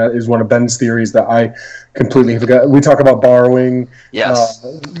something that is one of Ben's theories that I completely forgot. We talk about borrowing, Yes.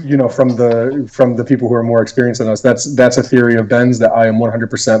 From the people who are more experienced than us. That's a theory of Ben's that I am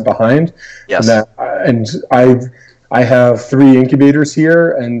 100% behind. Yes. And I have 3 incubators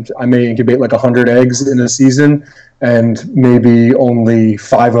here, and I may incubate like 100 eggs in a season, and maybe only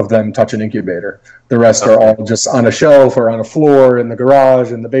 5 of them touch an incubator. The rest are all just on a shelf or on a floor in the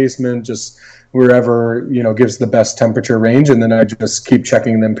garage, in the basement, just wherever, gives the best temperature range. And then I just keep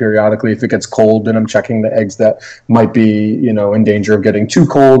checking them periodically. If it gets cold, then I'm checking the eggs that might be, in danger of getting too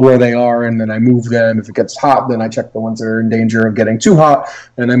cold where they are. And then I move them. If it gets hot, then I check the ones that are in danger of getting too hot,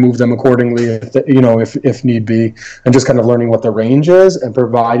 and I move them accordingly if need be, and just kind of learning what the range is and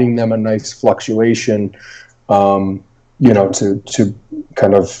providing them a nice fluctuation, to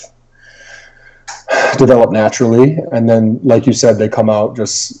kind of develop naturally. And then, like you said, they come out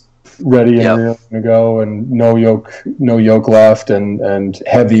just ready and ready to go, and no yolk left, and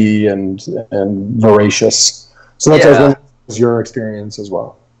heavy and voracious. So that's your experience as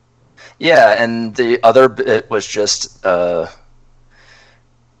well. Yeah, and the other bit was just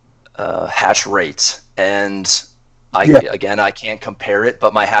hatch rate, and I can't compare it,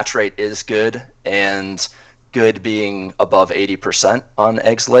 but my hatch rate is good, and good being above 80% on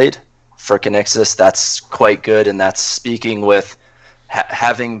eggs laid. For Kinixys, that's quite good, and that's speaking with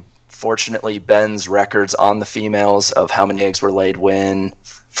having, fortunately, Ben's records on the females of how many eggs were laid when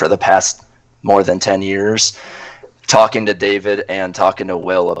for the past more than 10 years. Talking to David and talking to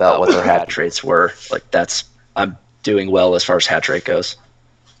Will about what their hatch rates were, I'm doing well as far as hatch rate goes.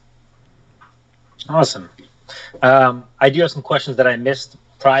 Awesome. I do have some questions that I missed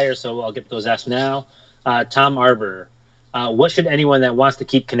prior, so I'll get those asked now. Tom Arbor. What should anyone that wants to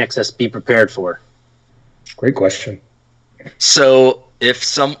keep Kinixys be prepared for? Great question. So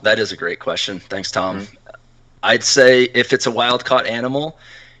that is a great question. Thanks, Tom. Mm-hmm. I'd say if it's a wild caught animal,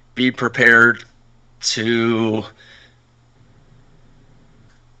 be prepared to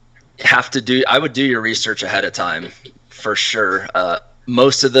I would do your research ahead of time for sure.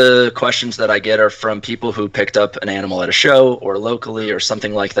 Most of the questions that I get are from people who picked up an animal at a show or locally or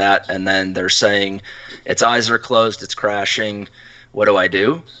something like that, and then they're saying its eyes are closed, it's crashing, what do I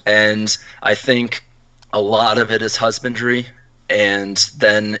do? And I think a lot of it is husbandry, and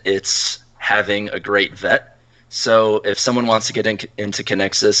then it's having a great vet. So if someone wants to get into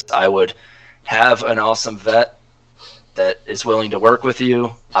Kinixys, I would have an awesome vet that is willing to work with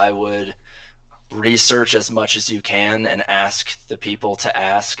you. I would research as much as you can and ask the people to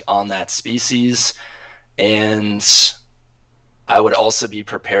ask on that species. And I would also be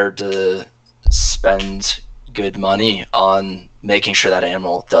prepared to spend good money on making sure that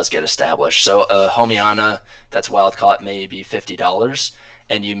animal does get established. So a Homiana that's wild caught may be $50,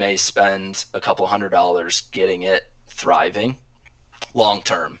 and you may spend a couple $100 getting it thriving long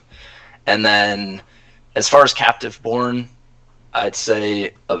term. And then as far as captive born, I'd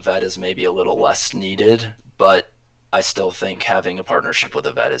say a vet is maybe a little less needed, but I still think having a partnership with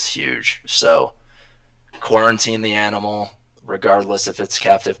a vet is huge. So quarantine the animal, regardless if it's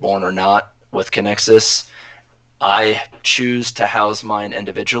captive born or not. With Kinixys, I choose to house mine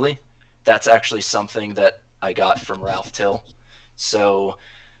individually. That's actually something that I got from Ralph Till. So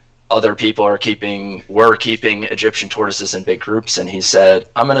other people were keeping Egyptian tortoises in big groups, and he said,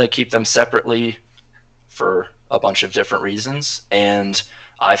 I'm going to keep them separately for a bunch of different reasons, and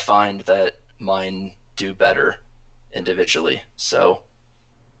I find that mine do better individually. So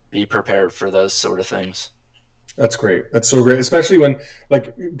be prepared for those sort of things. That's great. That's so great, especially when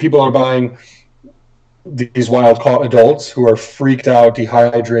people are buying these wild caught adults who are freaked out,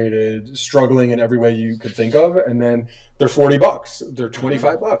 dehydrated, struggling in every way you could think of, and then they're $40, they're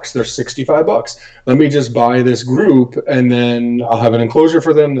 $25, they're $65. Let me just buy this group, and then I'll have an enclosure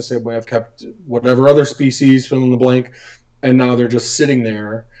for them the same way I've kept whatever other species, fill in the blank, and now they're just sitting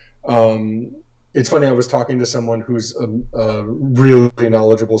there. It's funny, I was talking to someone who's a really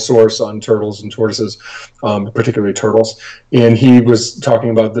knowledgeable source on turtles and tortoises, particularly turtles, and he was talking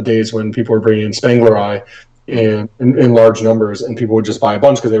about the days when people were bringing in Spangleri in large numbers, and people would just buy a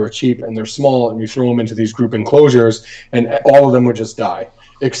bunch because they were cheap and they're small, and you throw them into these group enclosures, and all of them would just die,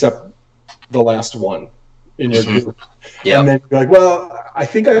 except the last one in your group. Yep. And then you're like, well, I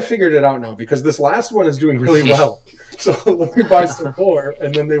think I figured it out now, because this last one is doing really well. So let me buy some more,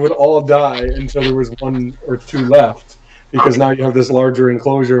 and then they would all die until there was one or two left, because now you have this larger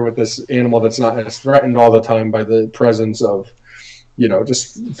enclosure with this animal that's not as threatened all the time by the presence of,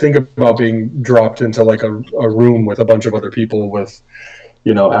 just think about being dropped into like a room with a bunch of other people with,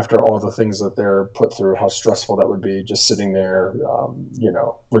 after all the things that they're put through, how stressful that would be, just sitting there,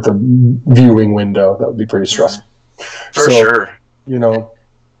 with a viewing window. That would be pretty stressful. For sure.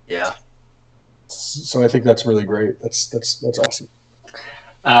 Yeah. So I think that's really great. That's awesome.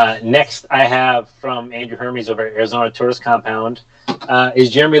 Next, I have from Andrew Hermes over at Arizona Tourist Compound. Is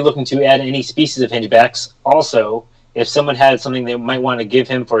Jeremy looking to add any species of hingebacks? Also, if someone had something they might want to give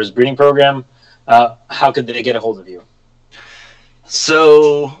him for his breeding program, how could they get a hold of you?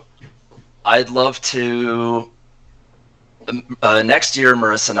 So I'd love to. Next year,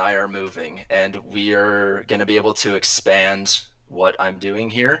 Marissa and I are moving, and we are going to be able to expand what I'm doing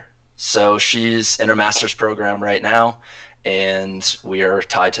here. So she's in her master's program right now, and we are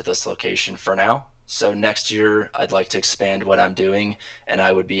tied to this location for now. So next year, I'd like to expand what I'm doing, and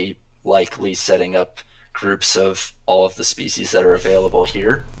I would be likely setting up groups of all of the species that are available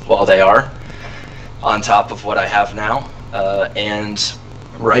here while they are on top of what I have now. And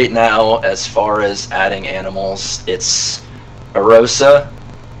right now, as far as adding animals, it's Arosa,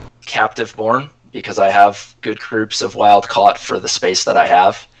 captive born, because I have good groups of wild caught for the space that I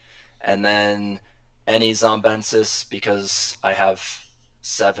have. And then any Zombensis, because I have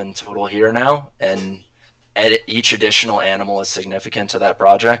 7 total here now, and each additional animal is significant to that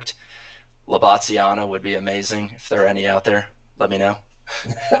project. Labatsiana would be amazing. If there are any out there, let me know.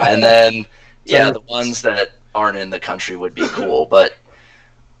 And then, the ones that aren't in the country would be cool, but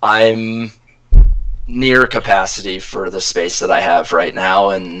I'm near capacity for the space that I have right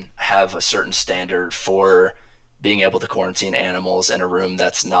now, and have a certain standard for being able to quarantine animals in a room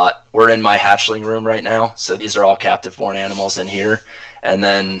that's not. We're in my hatchling room right now, so these are all captive born animals in here, and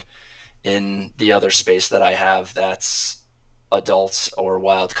then in the other space that I have, that's adults or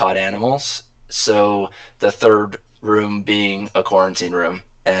wild caught animals. So the third room being a quarantine room,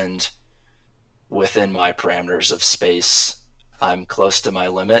 and within my parameters of space, I'm close to my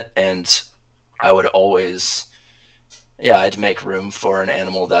limit, and I would always, I'd make room for an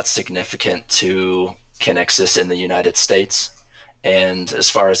animal that's significant to Kinixys in the United States. And as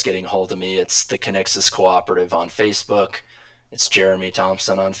far as getting hold of me, it's the Kinixys Cooperative on Facebook. It's Jeremy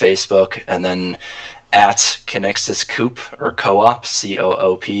Thompson on Facebook, and then at Kinixys Coop or Co-op,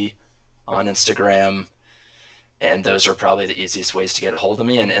 COOP, on Instagram. And those are probably the easiest ways to get a hold of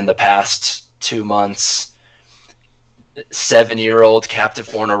me. And in the past 2 months, 7-year-old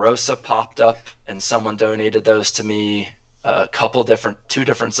captive born Arosa popped up, and someone donated those to me. Two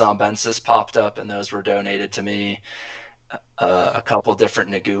different Zombensis popped up, and those were donated to me. A couple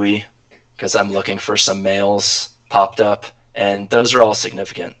different Nagui, because I'm looking for some males, popped up, and those are all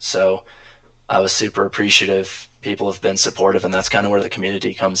significant. So I was super appreciative. People have been supportive, and that's kind of where the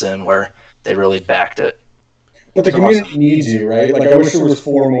community comes in, where they really backed it. But the community needs you, right? Like, I wish there was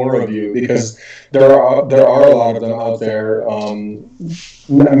 4 more of you, because there are a lot of them out there.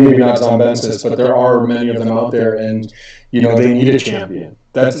 Maybe not Zombensis, but there are many of them out there, and they need a champion.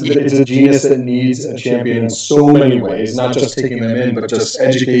 It's a genus that needs a champion in so many ways, not just taking them in, but just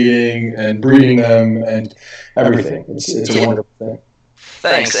educating and breeding them and everything. It's a wonderful thing.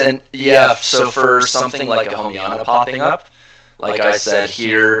 Thanks. And so for something like a Homiana popping up, like I said,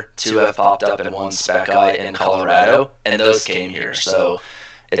 here 2 have popped up and 1 spec eye in Colorado, and those came here. So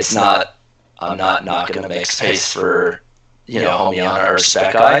it's not, I'm not going to make space for, Homiana or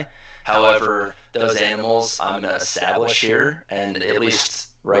spec eye. However, those animals I'm going to establish here, and at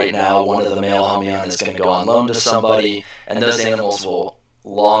least right now, one of the male Homiana is going to go on loan to somebody, and those animals will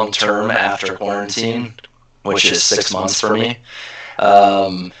long term after quarantine, which is 6 months for me,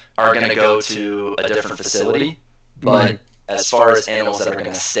 are going to go to a different facility. But as far as animals that are going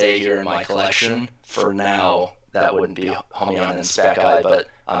to stay here in my collection, for now, that wouldn't be Homeon and Spec Eye, but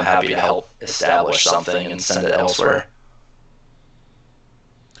I'm happy to help establish something and send it elsewhere.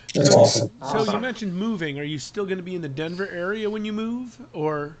 That's awesome. So you mentioned moving. Are you still going to be in the Denver area when you move,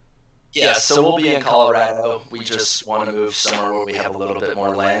 or? Yeah, so we'll be in Colorado. We just want to move somewhere where we have a little bit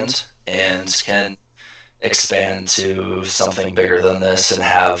more land and can expand to something bigger than this and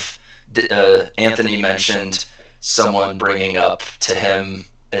have, Anthony mentioned someone bringing up to him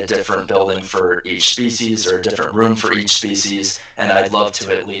a different building for each species or a different room for each species, and I'd love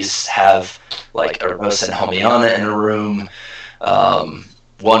to at least have like Eros and Homeana in a room,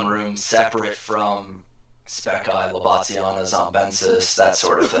 one room separate from Spec-Eye, Lobatiana, Zombensis, that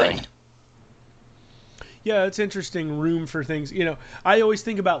sort of thing. Yeah, it's interesting room for things. You know, I always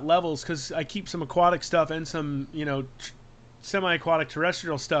think about levels because I keep some aquatic stuff and some, you know, semi-aquatic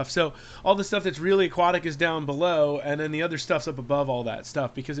terrestrial stuff. So all the stuff that's really aquatic is down below, and then the other stuff's up above all that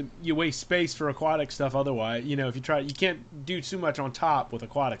stuff because you waste space for aquatic stuff otherwise. You know, if you try, you can't do too much on top with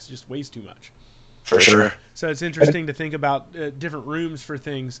aquatics. It just waste too much. For sure. So it's interesting to think about different rooms for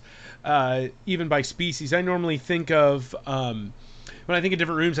things, even by species. I normally think of... when I think of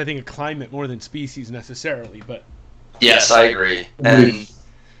different rooms, I think of climate more than species necessarily. But yes, I agree. And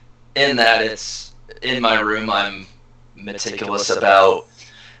in that, it's in my room, I'm meticulous about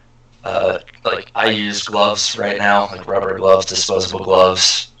like I use gloves right now, like rubber gloves, disposable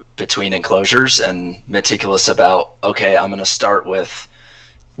gloves between enclosures, and meticulous about, okay, I'm going to start with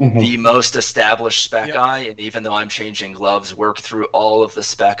the most established Spec-Eye, and even though I'm changing gloves, work through all of the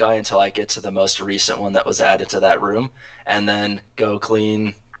Spec-Eye until I get to the most recent one that was added to that room, and then go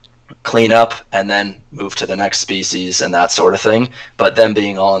clean up, and then move to the next species and that sort of thing. But them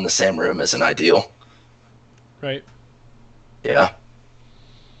being all in the same room isn't ideal. Right. Yeah.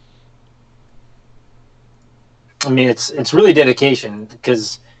 I mean, it's really dedication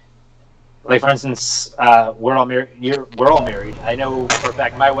because, like, for instance, we're all married. We're all married. I know for a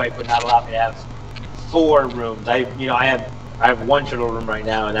fact my wife would not allow me to have 4 rooms. I have one turtle room right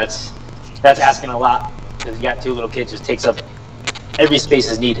now, and that's asking a lot because you got 2 little kids. It just takes up every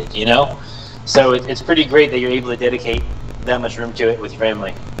space is needed, you know. So it's pretty great that you're able to dedicate that much room to it with your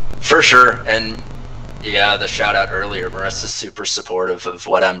family. For sure, and yeah, the shout out earlier, Marissa's super supportive of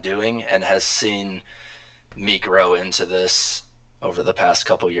what I'm doing and has seen me grow into this over the past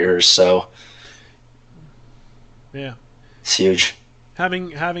couple years, so yeah, it's huge.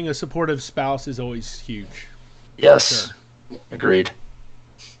 Having a supportive spouse is always huge. Yes, sure. Agreed.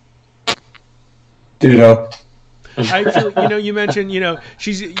 Ditto. I feel, you know, you mentioned, you know,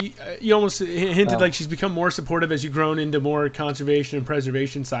 you almost hinted like she's become more supportive as you've grown into more conservation and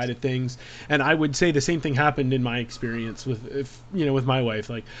preservation side of things. And I would say the same thing happened in my experience with my wife.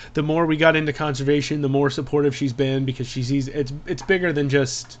 Like, the more we got into conservation, the more supportive she's been, because she sees it's bigger than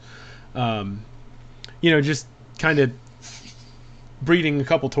just, just kind of breeding a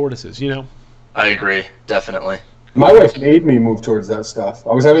couple tortoises, you know? I agree, definitely. My wife made me move towards that stuff.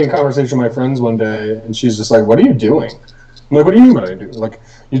 I was having a conversation with my friends one day, and she's just like, "What are you doing?" I'm like, "What do you mean what I do? Like,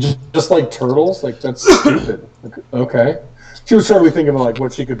 you just like turtles? Like, that's stupid." Like, okay. She was totally thinking of like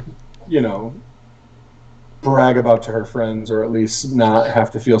what she could, brag about to her friends, or at least not have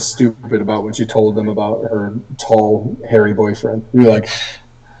to feel stupid about when she told them about her tall, hairy boyfriend. We were like,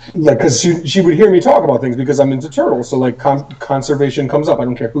 because she would hear me talk about things because I'm into turtles. So like conservation comes up. I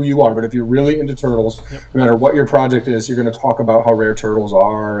don't care who you are, but if you're really into turtles, no matter what your project is, you're going to talk about how rare turtles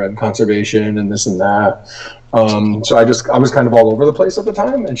are and conservation and this and that. So I was kind of all over the place at the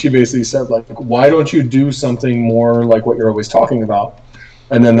time, and she basically said like, why don't you do something more like what you're always talking about?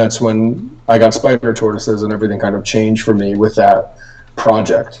 And then that's when I got spider tortoises, and everything kind of changed for me with that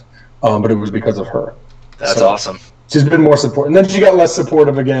project. But it was because of her. That's awesome. She's been more supportive. And then she got less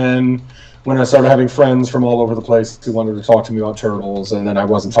supportive again when I started having friends from all over the place who wanted to talk to me about turtles. And then I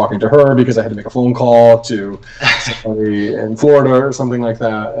wasn't talking to her because I had to make a phone call to somebody in Florida or something like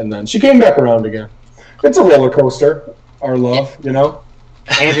that. And then she came back around again. It's a roller coaster, our love, you know?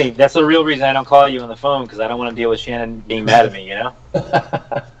 Anthony, that's the real reason I don't call you on the phone, because I don't want to deal with Shannon being mad at me, you know?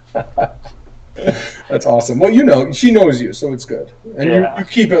 That's awesome. Well, she knows you, so it's good. And you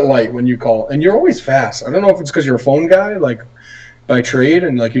keep it light when you call. And you're always fast. I don't know if it's because you're a phone guy, like, by trade,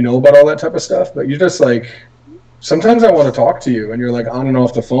 and, like, you know about all that type of stuff, but you're just, like, sometimes I want to talk to you, and you're, like, on and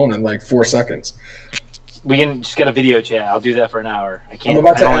off the phone in, like, 4 seconds. We can just get a video chat. I'll do that for an hour. I can't.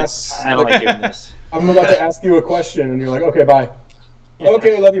 I don't like doing this. I'm about to ask you a question, and you're like, okay, bye.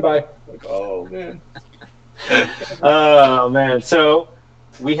 Okay, love you, bye. Like, oh, man. Oh, man. So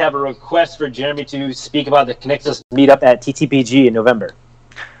we have a request for Jeremy to speak about the Kinixys meetup at TTPG in November.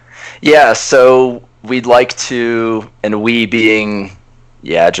 Yeah, so we'd like to, and we being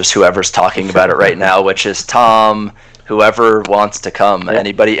Yeah, just whoever's talking about it right now, which is Tom, whoever wants to come. Yep.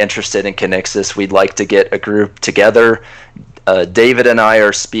 Anybody interested in Kinixys, we'd like to get a group together. David and I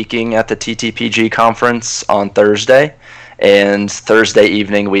are speaking at the TTPG conference on Thursday, and Thursday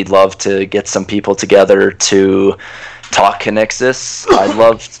evening we'd love to get some people together to talk Kinixys. I'd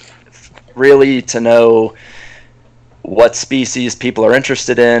love really to know what species people are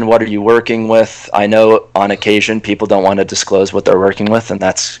interested in, what are you working with. I know on occasion people don't want to disclose what they're working with, and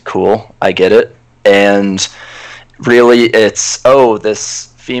that's cool. I get it. And really it's, this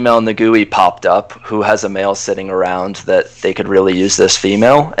female Nagui popped up who has a male sitting around that they could really use this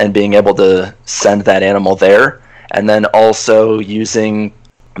female, and being able to send that animal there, and then also using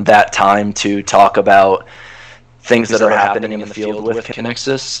that time to talk about things that are happening in the field with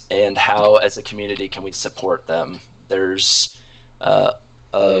Kinixys and how as a community can we support them. There's a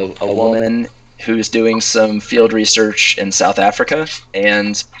woman who's doing some field research in South Africa,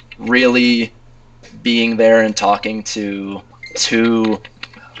 and really being there and talking to two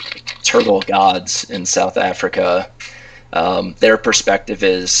turtle gods in South Africa. Their perspective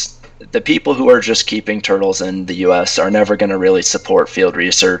is the people who are just keeping turtles in the US are never going to really support field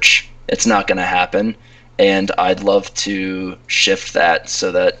research. It's not going to happen. And I'd love to shift that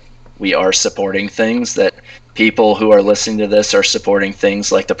so that we are supporting things, that people who are listening to this are supporting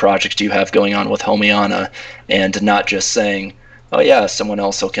things like the project you have going on with Homiana, and not just saying, oh yeah, someone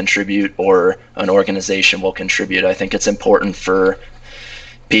else will contribute or an organization will contribute. I think it's important for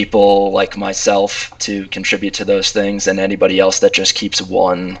people like myself to contribute to those things, and anybody else that just keeps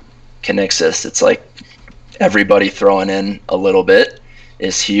one Kinixys. It's like everybody throwing in a little bit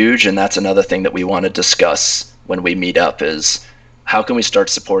is huge, and that's another thing that we want to discuss when we meet up is how can we start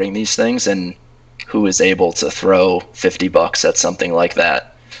supporting these things, and who is able to throw $50 at something like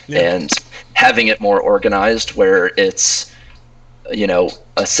that. Yeah. And having it more organized where it's,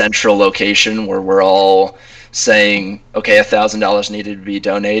 a central location where we're all saying, okay, $1,000 needed to be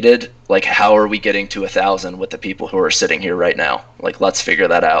donated. Like, how are we getting to 1,000 with the people who are sitting here right now? Like, let's figure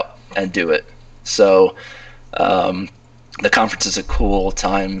that out and do it. So, the conference is a cool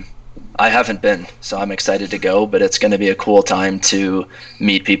time. I haven't been, so I'm excited to go, but it's going to be a cool time to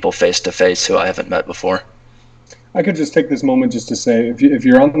meet people face to face who I haven't met before. I could just take this moment just to say, if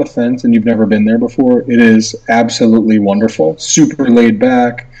you're on the fence and you've never been there before, it is absolutely wonderful. Super laid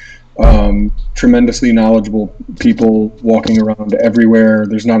back, tremendously knowledgeable people walking around everywhere.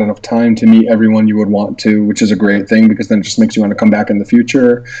 There's not enough time to meet everyone you would want to, which is a great thing because then it just makes you want to come back in the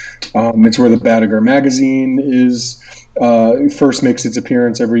future. It's where the Badiger magazine is. First makes its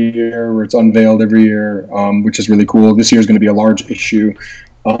appearance every year, where it's unveiled every year, which is really cool. This year is going to be a large issue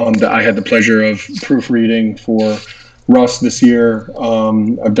that I had the pleasure of proofreading for Russ this year.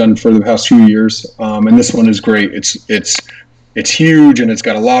 I've done for the past 2 years, and this one is great. It's huge, and it's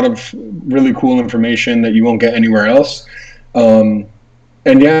got a lot of really cool information that you won't get anywhere else. And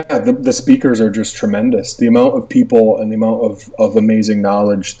yeah, the speakers are just tremendous. The amount of people and the amount of amazing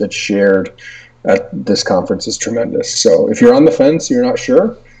knowledge that's shared at this conference is tremendous. So if you're on the fence, you're not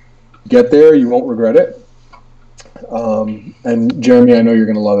sure, get there. You won't regret it. And Jeremy, I know you're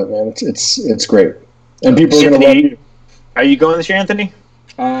going to love it, man. It's great. And people are going to love you. Are you going this year, Anthony?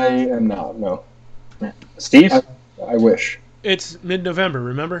 I am not, no. Steve? I wish. It's mid-November,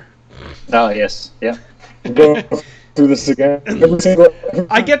 remember? Oh, yes. Yeah. Go through this again.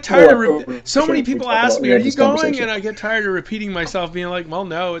 I get tired of so many people ask me, are you going? And I get tired of repeating myself, being like, well,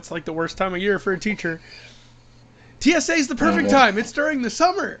 no, it's like the worst time of year for a teacher. TSA is the perfect time. It's during the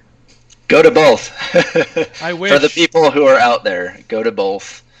summer. Go to both. I wish. For the people who are out there, go to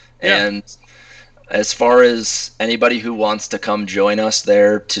both. Yeah. And as far as anybody who wants to come join us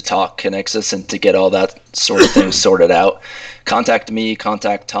there to talk Kinixys and to get all that sort of thing sorted out, contact me,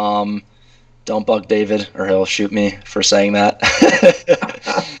 contact Tom. Don't bug David or he'll shoot me for saying that.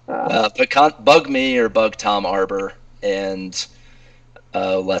 But bug me or bug Tom Arbor, and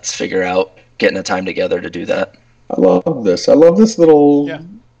let's figure out getting a time together to do that. I love this. I love this little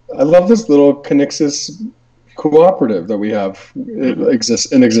Kinixys cooperative that we have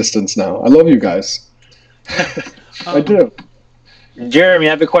in existence now. I love you guys. I do. Jeremy, I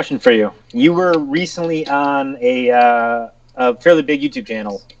have a question for you. You were recently on a fairly big YouTube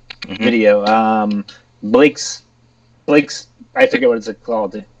channel video. Blake's, I forget what it's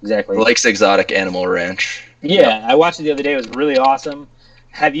called exactly. Blake's Exotic Animal Ranch. Yeah, I watched it the other day. It was really awesome.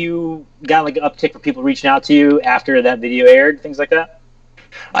 Have you got like an uptick for people reaching out to you after that video aired, things like that?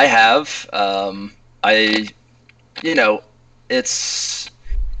 I have. I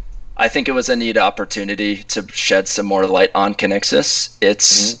think it was a neat opportunity to shed some more light on Kinixys.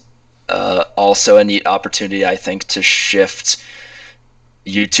 It's also a neat opportunity, I think, to shift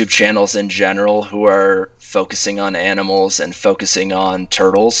YouTube channels in general who are focusing on animals and focusing on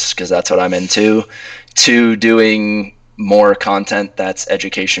turtles, because that's what I'm into, to doing more content that's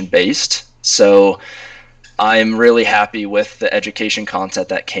education based. So I'm really happy with the education content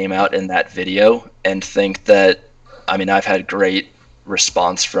that came out in that video, and think that, I mean, I've had great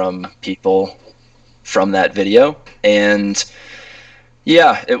response from people from that video. And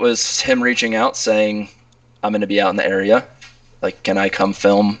yeah, it was him reaching out saying, I'm going to be out in the area. Like, can I come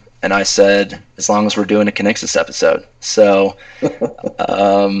film? And I said, as long as we're doing a Kinixys episode. So,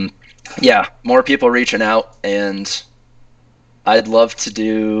 yeah, more people reaching out, and I'd love to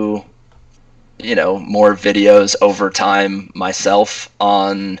do, you know, more videos over time myself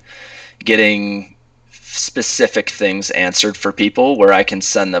on getting specific things answered for people, where I can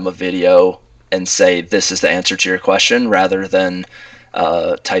send them a video and say, this is the answer to your question, rather than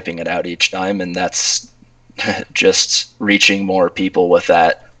typing it out each time. And that's just reaching more people with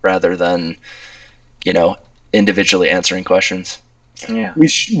that, rather than, you know, individually answering questions. Yeah.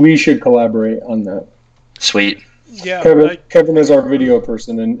 We should collaborate on that. Sweet. Yeah, Kevin is our video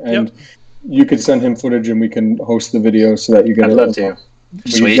person, and Yep. you could send him footage, and we can host the video so that you get I'd it. love to.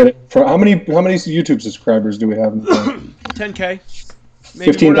 We Sweet. can get it for, how many YouTube subscribers do we have? 10K.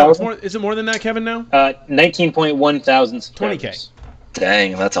 Maybe 15,000? more. Is it more than that, Kevin? Now 19.1 thousand subscribers. 20K.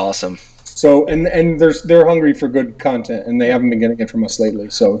 Dang, that's awesome. So and they're hungry for good content, and they haven't been getting it from us lately.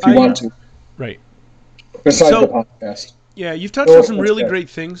 So if you want to, Right. besides So- the podcast, Yeah, you've touched on some really great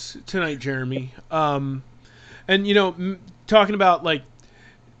things tonight, Jeremy. And you know, talking about like,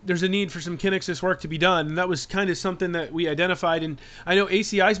 there's a need for some Kinixys work to be done, and that was kind of something that we identified. And I know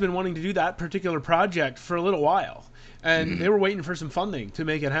ACI's been wanting to do that particular project for a little while, and they were waiting for some funding to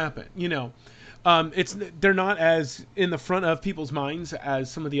make it happen. You know, they're not as in the front of people's minds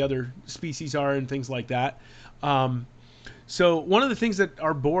as some of the other species are and things like that. So one of the things that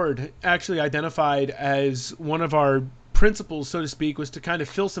our board actually identified as one of our principles, so to speak, was to kind of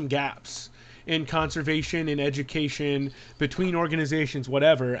fill some gaps in conservation, in education, between organizations,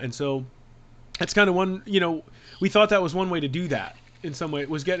 whatever. And so that's kind of one, you know, we thought that was one way to do that in some way,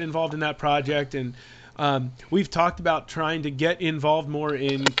 was get involved in that project. And we've talked about trying to get involved more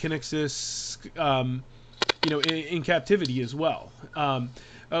in Kinixys, you know, in captivity as well.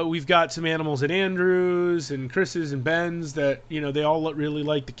 We've got some animals at Andrews and Chris's and Ben's that, you know, they all really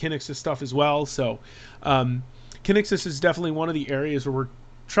like the Kinixys stuff as well. So Kinixys is definitely one of the areas where we're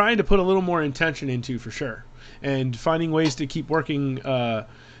trying to put a little more intention into, for sure, and finding ways to keep working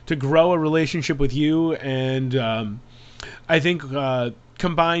to grow a relationship with you. And I think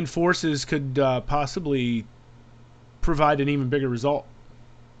combined forces could possibly provide an even bigger result.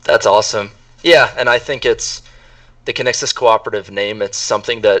 That's awesome. Yeah, and I think it's the Kinixys Cooperative name. It's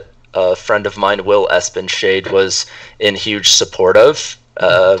something that a friend of mine, Will Espenshade, was in huge support of,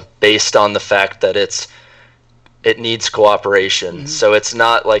 based on the fact that it needs cooperation. So it's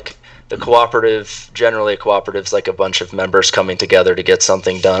not like the cooperative, generally a cooperative is like a bunch of members coming together to get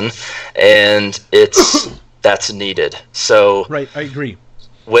something done, and that's needed. So Right, I agree.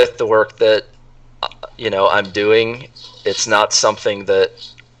 with the work that, you know, I'm doing, it's not something that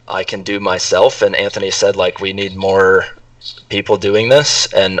I can do myself. And Anthony said, like, we need more people doing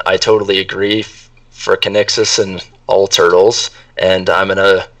this, and I totally agree for Kinixys and all turtles. And I'm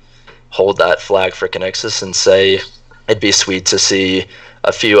gonna hold that flag for Kinixys and say it'd be sweet to see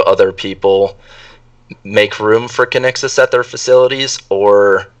a few other people make room for Kinixys at their facilities,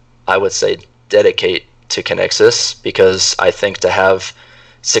 or I would say dedicate to Kinixys, because I think to have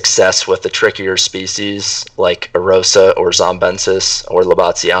success with the trickier species like Erosa or Zombensis or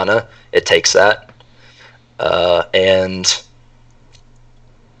Labatsiana, it takes that. And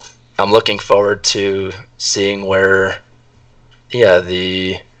I'm looking forward to seeing where,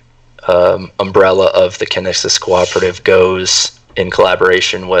 the umbrella of the Kinixys Cooperative goes in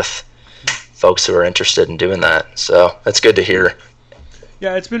collaboration with folks who are interested in doing that. So that's good to hear.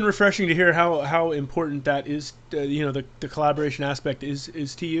 Yeah, it's been refreshing to hear how important that is. You know, the collaboration aspect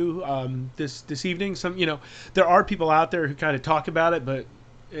is to you this evening. Some, you know, there are people out there who kind of talk about it, but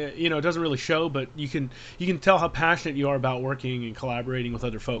you know, it doesn't really show. But you can tell how passionate you are about working and collaborating with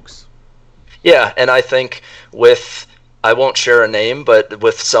other folks. Yeah, and I think I won't share a name, but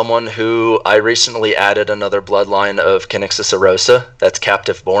with someone who I recently added another bloodline of Kinixys erosa that's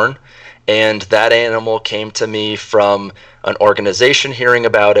captive born, and that animal came to me from an organization hearing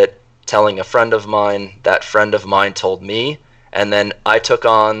about it, telling a friend of mine, that friend of mine told me, and then I took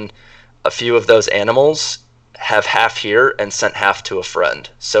on a few of those animals, have half here, and sent half to a friend.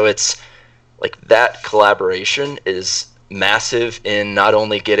 So it's like that collaboration is massive in not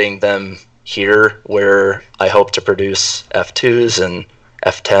only getting them here where I hope to produce F2s and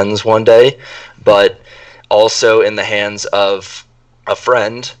F10s one day, but also in the hands of a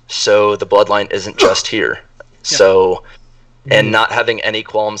friend, so the bloodline isn't just here. So, and not having any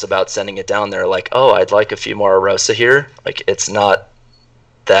qualms about sending it down there, like, oh, I'd like a few more Arosa here. Like, it's not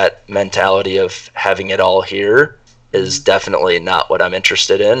that mentality of having it all here is definitely not what I'm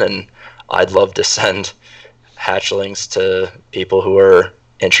interested in, and I'd love to send hatchlings to people who are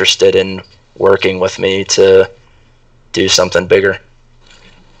interested in working with me to do something bigger.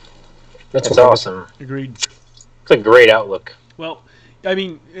 That's awesome. Agreed. It's a great outlook. Well, I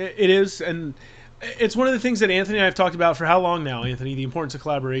mean, it is, and it's one of the things that Anthony and I have talked about for how long now, Anthony, the importance of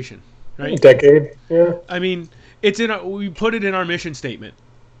collaboration, right? A decade, yeah. I mean, we put it in our mission statement.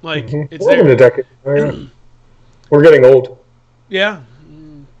 Like, it's More there. than a decade. Oh, yeah. We're getting old. Yeah,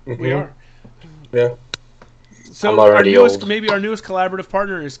 we are. Yeah. So I'm already old. maybe our newest collaborative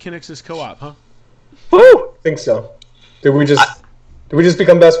partner is Kinixys Co-op, huh? Woo! I think so. Did we just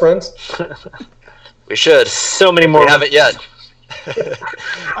become best friends? We should. So many more. We haven't yet.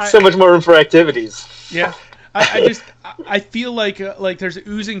 So much more room for activities. Yeah. I feel like there's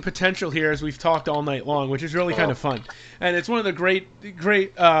oozing potential here as we've talked all night long, which is really kind of fun, and it's one of the great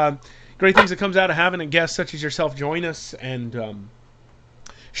things that comes out of having a guest such as yourself join us and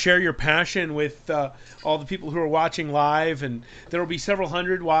share your passion with all the people who are watching live, and there will be several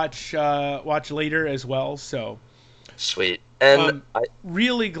hundred watch later as well. So sweet. And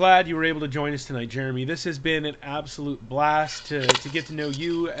really glad you were able to join us tonight, Jeremy. This has been an absolute blast to get to know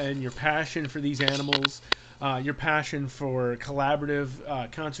you and your passion for these animals. Your passion for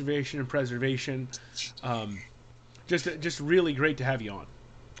collaborative conservation and preservation. Just really great to have you on.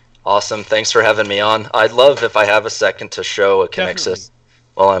 Awesome. Thanks for having me on. I'd love if I have a second to show a Kinixys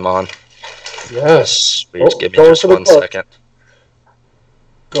while I'm on. Yes. Please give me just 1 second.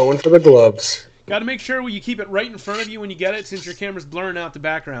 Going for the gloves. Got to make sure you keep it right in front of you when you get it, since your camera's blurring out the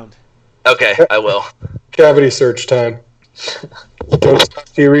background. Okay, I will. Cavity search time. Don't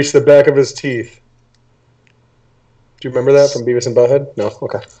he reach the back of his teeth. Do you remember that from Beavis and Butthead? No?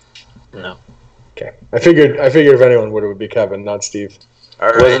 Okay. No. Okay. I figured if anyone would, it would be Kevin, not Steve. All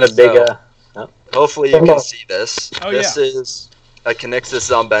right. Wasn't a big. Hopefully you can see this. Oh, this is a Kinixys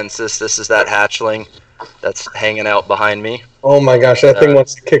zombensis. This is that hatchling that's hanging out behind me. Oh my gosh, that thing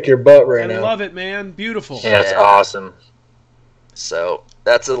wants to kick your butt right now. I love it, man. Beautiful. Yeah, it's awesome. So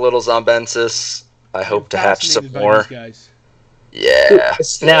that's a little zombensis. I hope to hatch some more. Guys. Yeah.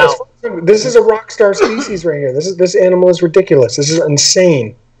 Now, this is a rock star species right here. This animal is ridiculous. This is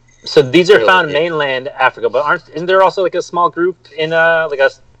insane. so these are found in mainland Africa, but isn't there also like a small group in off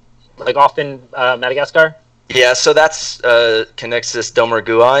in Madagascar? Yeah, so that's Kinixys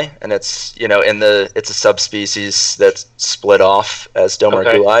domergui, and it's it's a subspecies that's split off as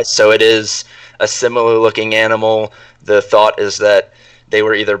domergui. Okay. So it is a similar looking animal. The thought is that they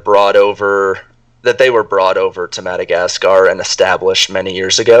were brought over to Madagascar and established many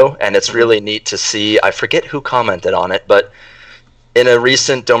years ago, and it's really neat to see. I forget who commented on it, but in a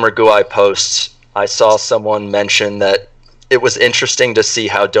recent domergui post, I saw someone mention that it was interesting to see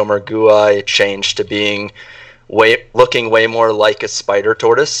how domergui changed to being looking way more like a spider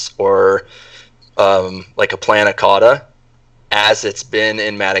tortoise or like a planicauda, as it's been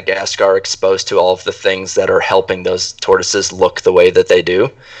in Madagascar, exposed to all of the things that are helping those tortoises look the way that they do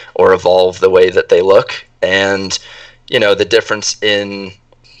or evolve the way that they look. And the difference in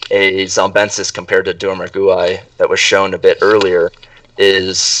a zombensis compared to domergui that was shown a bit earlier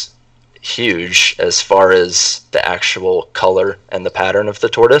is huge as far as the actual color and the pattern of the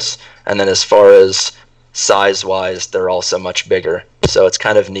tortoise. And then as far as size-wise, they're also much bigger. So it's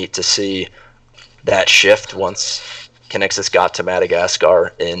kind of neat to see that shift once Kinixys got to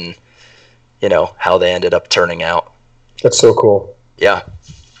Madagascar in, how they ended up turning out. That's so cool. Yeah.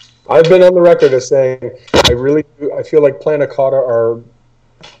 I've been on the record as saying I feel like planicauda are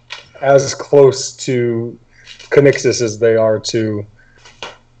as close to Kinixys as they are to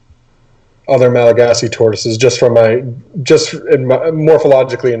other Malagasy tortoises,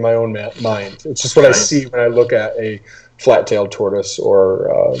 morphologically in my own mind. It's just what I see when I look at a flat-tailed tortoise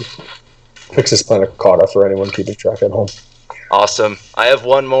or Pyxis planicauda, for anyone keeping track at home. Awesome. I have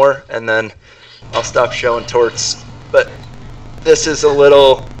one more, and then I'll stop showing torts. But this is a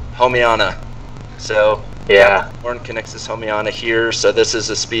little Homiana. So Yeah. Born Kinixys homiana here. So this is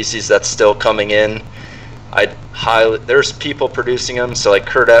a species that's still coming in. There's people producing them. So like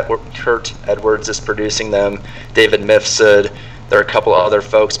Kurt Edwards is producing them. David Mifsud. There are a couple other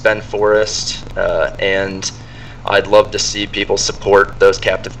folks, Ben Forrest, and I'd love to see people support those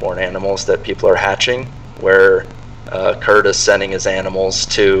captive-born animals that people are hatching, where Kurt is sending his animals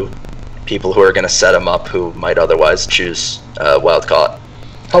to people who are going to set them up who might otherwise choose wild-caught.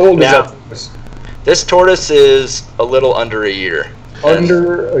 How old is Now- that tortoise? This tortoise is a little under a year.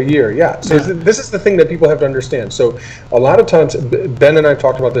 Under a year, yeah. So this is the thing that people have to understand. So a lot of times, Ben and I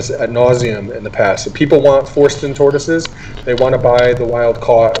talked about this ad nauseum in the past. So people want forced-in tortoises. They want to buy the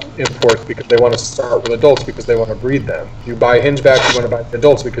wild-caught imports because they want to start with adults because they want to breed them. You buy hingebacks, you want to buy the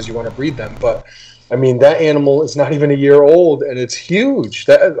adults because you want to breed them. But I mean, that animal is not even a year old, and it's huge.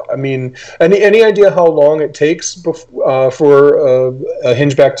 I mean, any idea how long it takes for a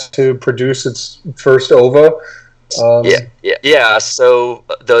hingeback to produce its first ova? Yeah. So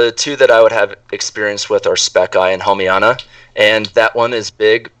the two that I would have experience with are Speckeye and Homiana, and that one is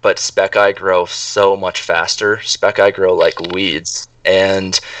big, but Speckeye grow so much faster. Speckeye grow like weeds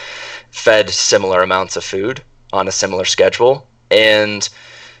and fed similar amounts of food on a similar schedule. And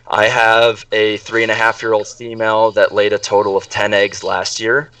I have a 3.5-year-old female that laid a total of 10 eggs last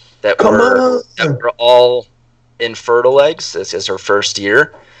year that were all infertile eggs. This is her first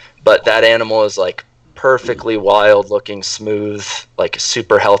year, but that animal is like perfectly wild looking, smooth, like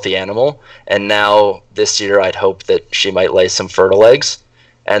super healthy animal. And now this year I'd hope that she might lay some fertile eggs.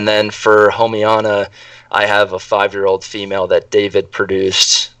 And then for Homiana, I have a 5-year-old female that David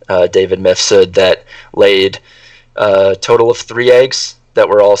produced, David Mifsud, that laid a total of 3 eggs that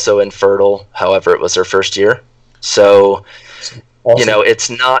were also infertile. However, it was her first year. So, Awesome. it's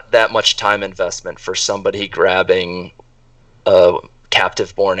not that much time investment for somebody grabbing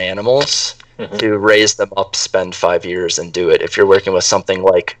captive born animals to raise them up, spend 5 years and do it. If you're working with something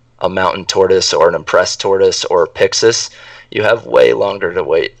like a mountain tortoise or an impressed tortoise or a pyxis, you have way longer to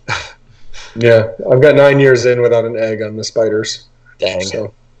wait. Yeah, I've got 9 years in without an egg on the spiders. Dang.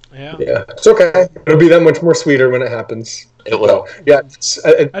 So, Yeah. it's okay. It'll be that much more sweeter when it happens. It will. Yeah,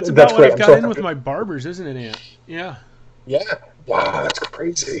 That's about what great. I've got in with my barbers, isn't it, Ant? Yeah. Yeah. Wow, that's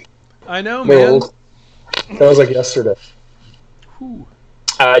crazy. I know, I'm man. old. That was like yesterday. Whew.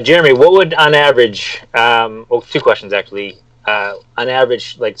 Jeremy, what would on average? Well, 2 questions actually. On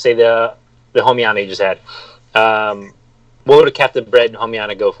average, like say the Homiana you just had, what would a captive bred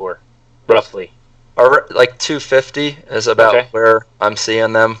Homiana go for, roughly? Or like 250 is about where I'm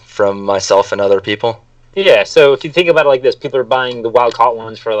seeing them from myself and other people. Yeah, so if you think about it like this, people are buying the wild caught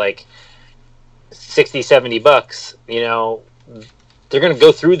ones for like $60-$70. They're going to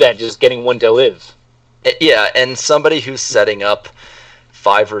go through that just getting one to live. Yeah, and somebody who's setting up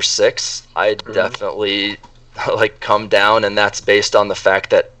 5 or 6, I definitely like come down, and that's based on the fact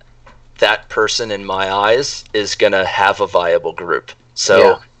that that person in my eyes is going to have a viable group.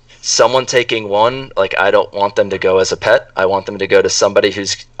 So someone taking one, like I don't want them to go as a pet. I want them to go to somebody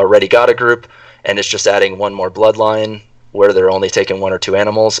who's already got a group and is just adding one more bloodline where they're only taking 1 or 2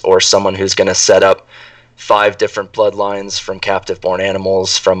 animals, or someone who's going to set up 5 different bloodlines from captive born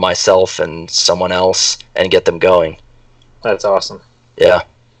animals from myself and someone else and get them going. That's awesome. Yeah.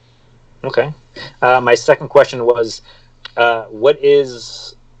 Okay. My second question was,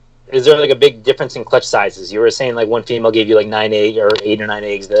 is there like a big difference in clutch sizes? You were saying like one female gave you like 8 or 9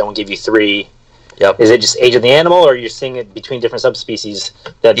 eggs, the other one gave you 3. Yep. Is it just age of the animal, or you're seeing it between different subspecies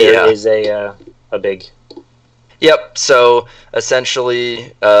that there is a big? Yep. So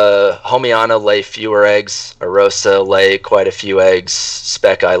essentially, Homiana lay fewer eggs. Arosa lay quite a few eggs.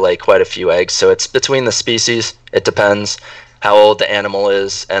 Speckeye lay quite a few eggs. So it's between the species. It depends how old the animal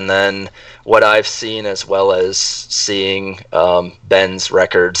is, and then what I've seen as well as seeing Ben's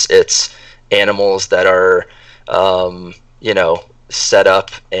records, it's animals that are, set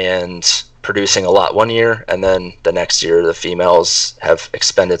up and producing a lot one year, and then the next year the females have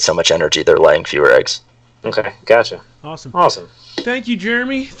expended so much energy they're laying fewer eggs. Okay, gotcha. Awesome. Thank you,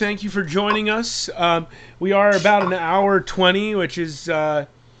 Jeremy. Thank you for joining us. We are about an hour 20, which is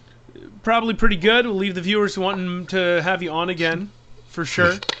probably pretty good. We'll leave the viewers wanting to have you on again, for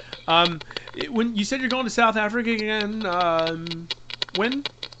sure. When you said you're going to South Africa again, when?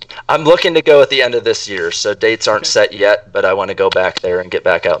 I'm looking to go at the end of this year, so dates aren't set yet, but I want to go back there and get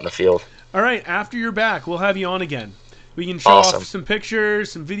back out in the field. All right, after you're back, we'll have you on again. We can show off some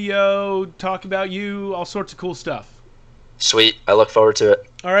pictures, some video, talk about you, all sorts of cool stuff. Sweet. I look forward to it.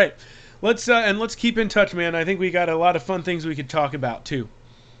 All right. Let's keep in touch, man. I think we got a lot of fun things we could talk about, too.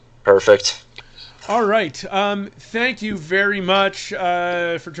 Perfect. All right. Thank you very much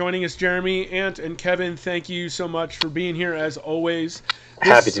for joining us, Jeremy, Ant, and Kevin. Thank you so much for being here, as always.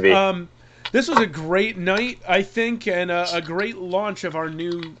 Happy to be. This was a great night, I think, and a great launch of our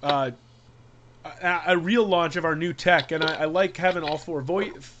new, a real launch of our new tech. And I like having all 4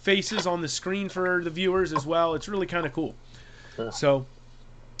 faces on the screen for the viewers as well. It's really kind of cool. So,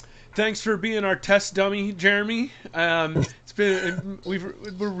 thanks for being our test dummy, Jeremy. We're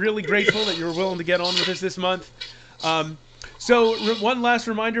really grateful that you were willing to get on with us this month. So one last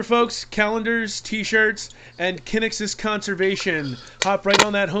reminder, folks, calendars, t-shirts, and Kinixys Conservation. Hop right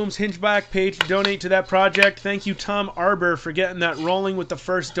on that Homes Hingeback page to donate to that project. Thank you, Tom Arbor, for getting that rolling with the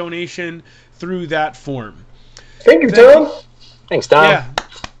first donation through that form. Thank you, Tom. Thanks, Tom. Yeah.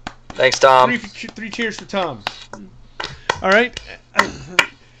 Thanks, Tom. Three cheers for Tom. All right.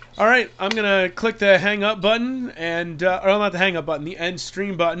 All right, I'm going to click the hang up button, and or not the hang up button, the end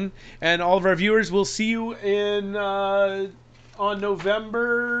stream button. And all of our viewers will see you on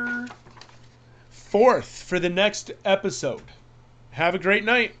November 4th for the next episode. Have a great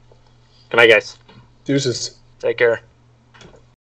night. Good night, guys. Deuces. Take care.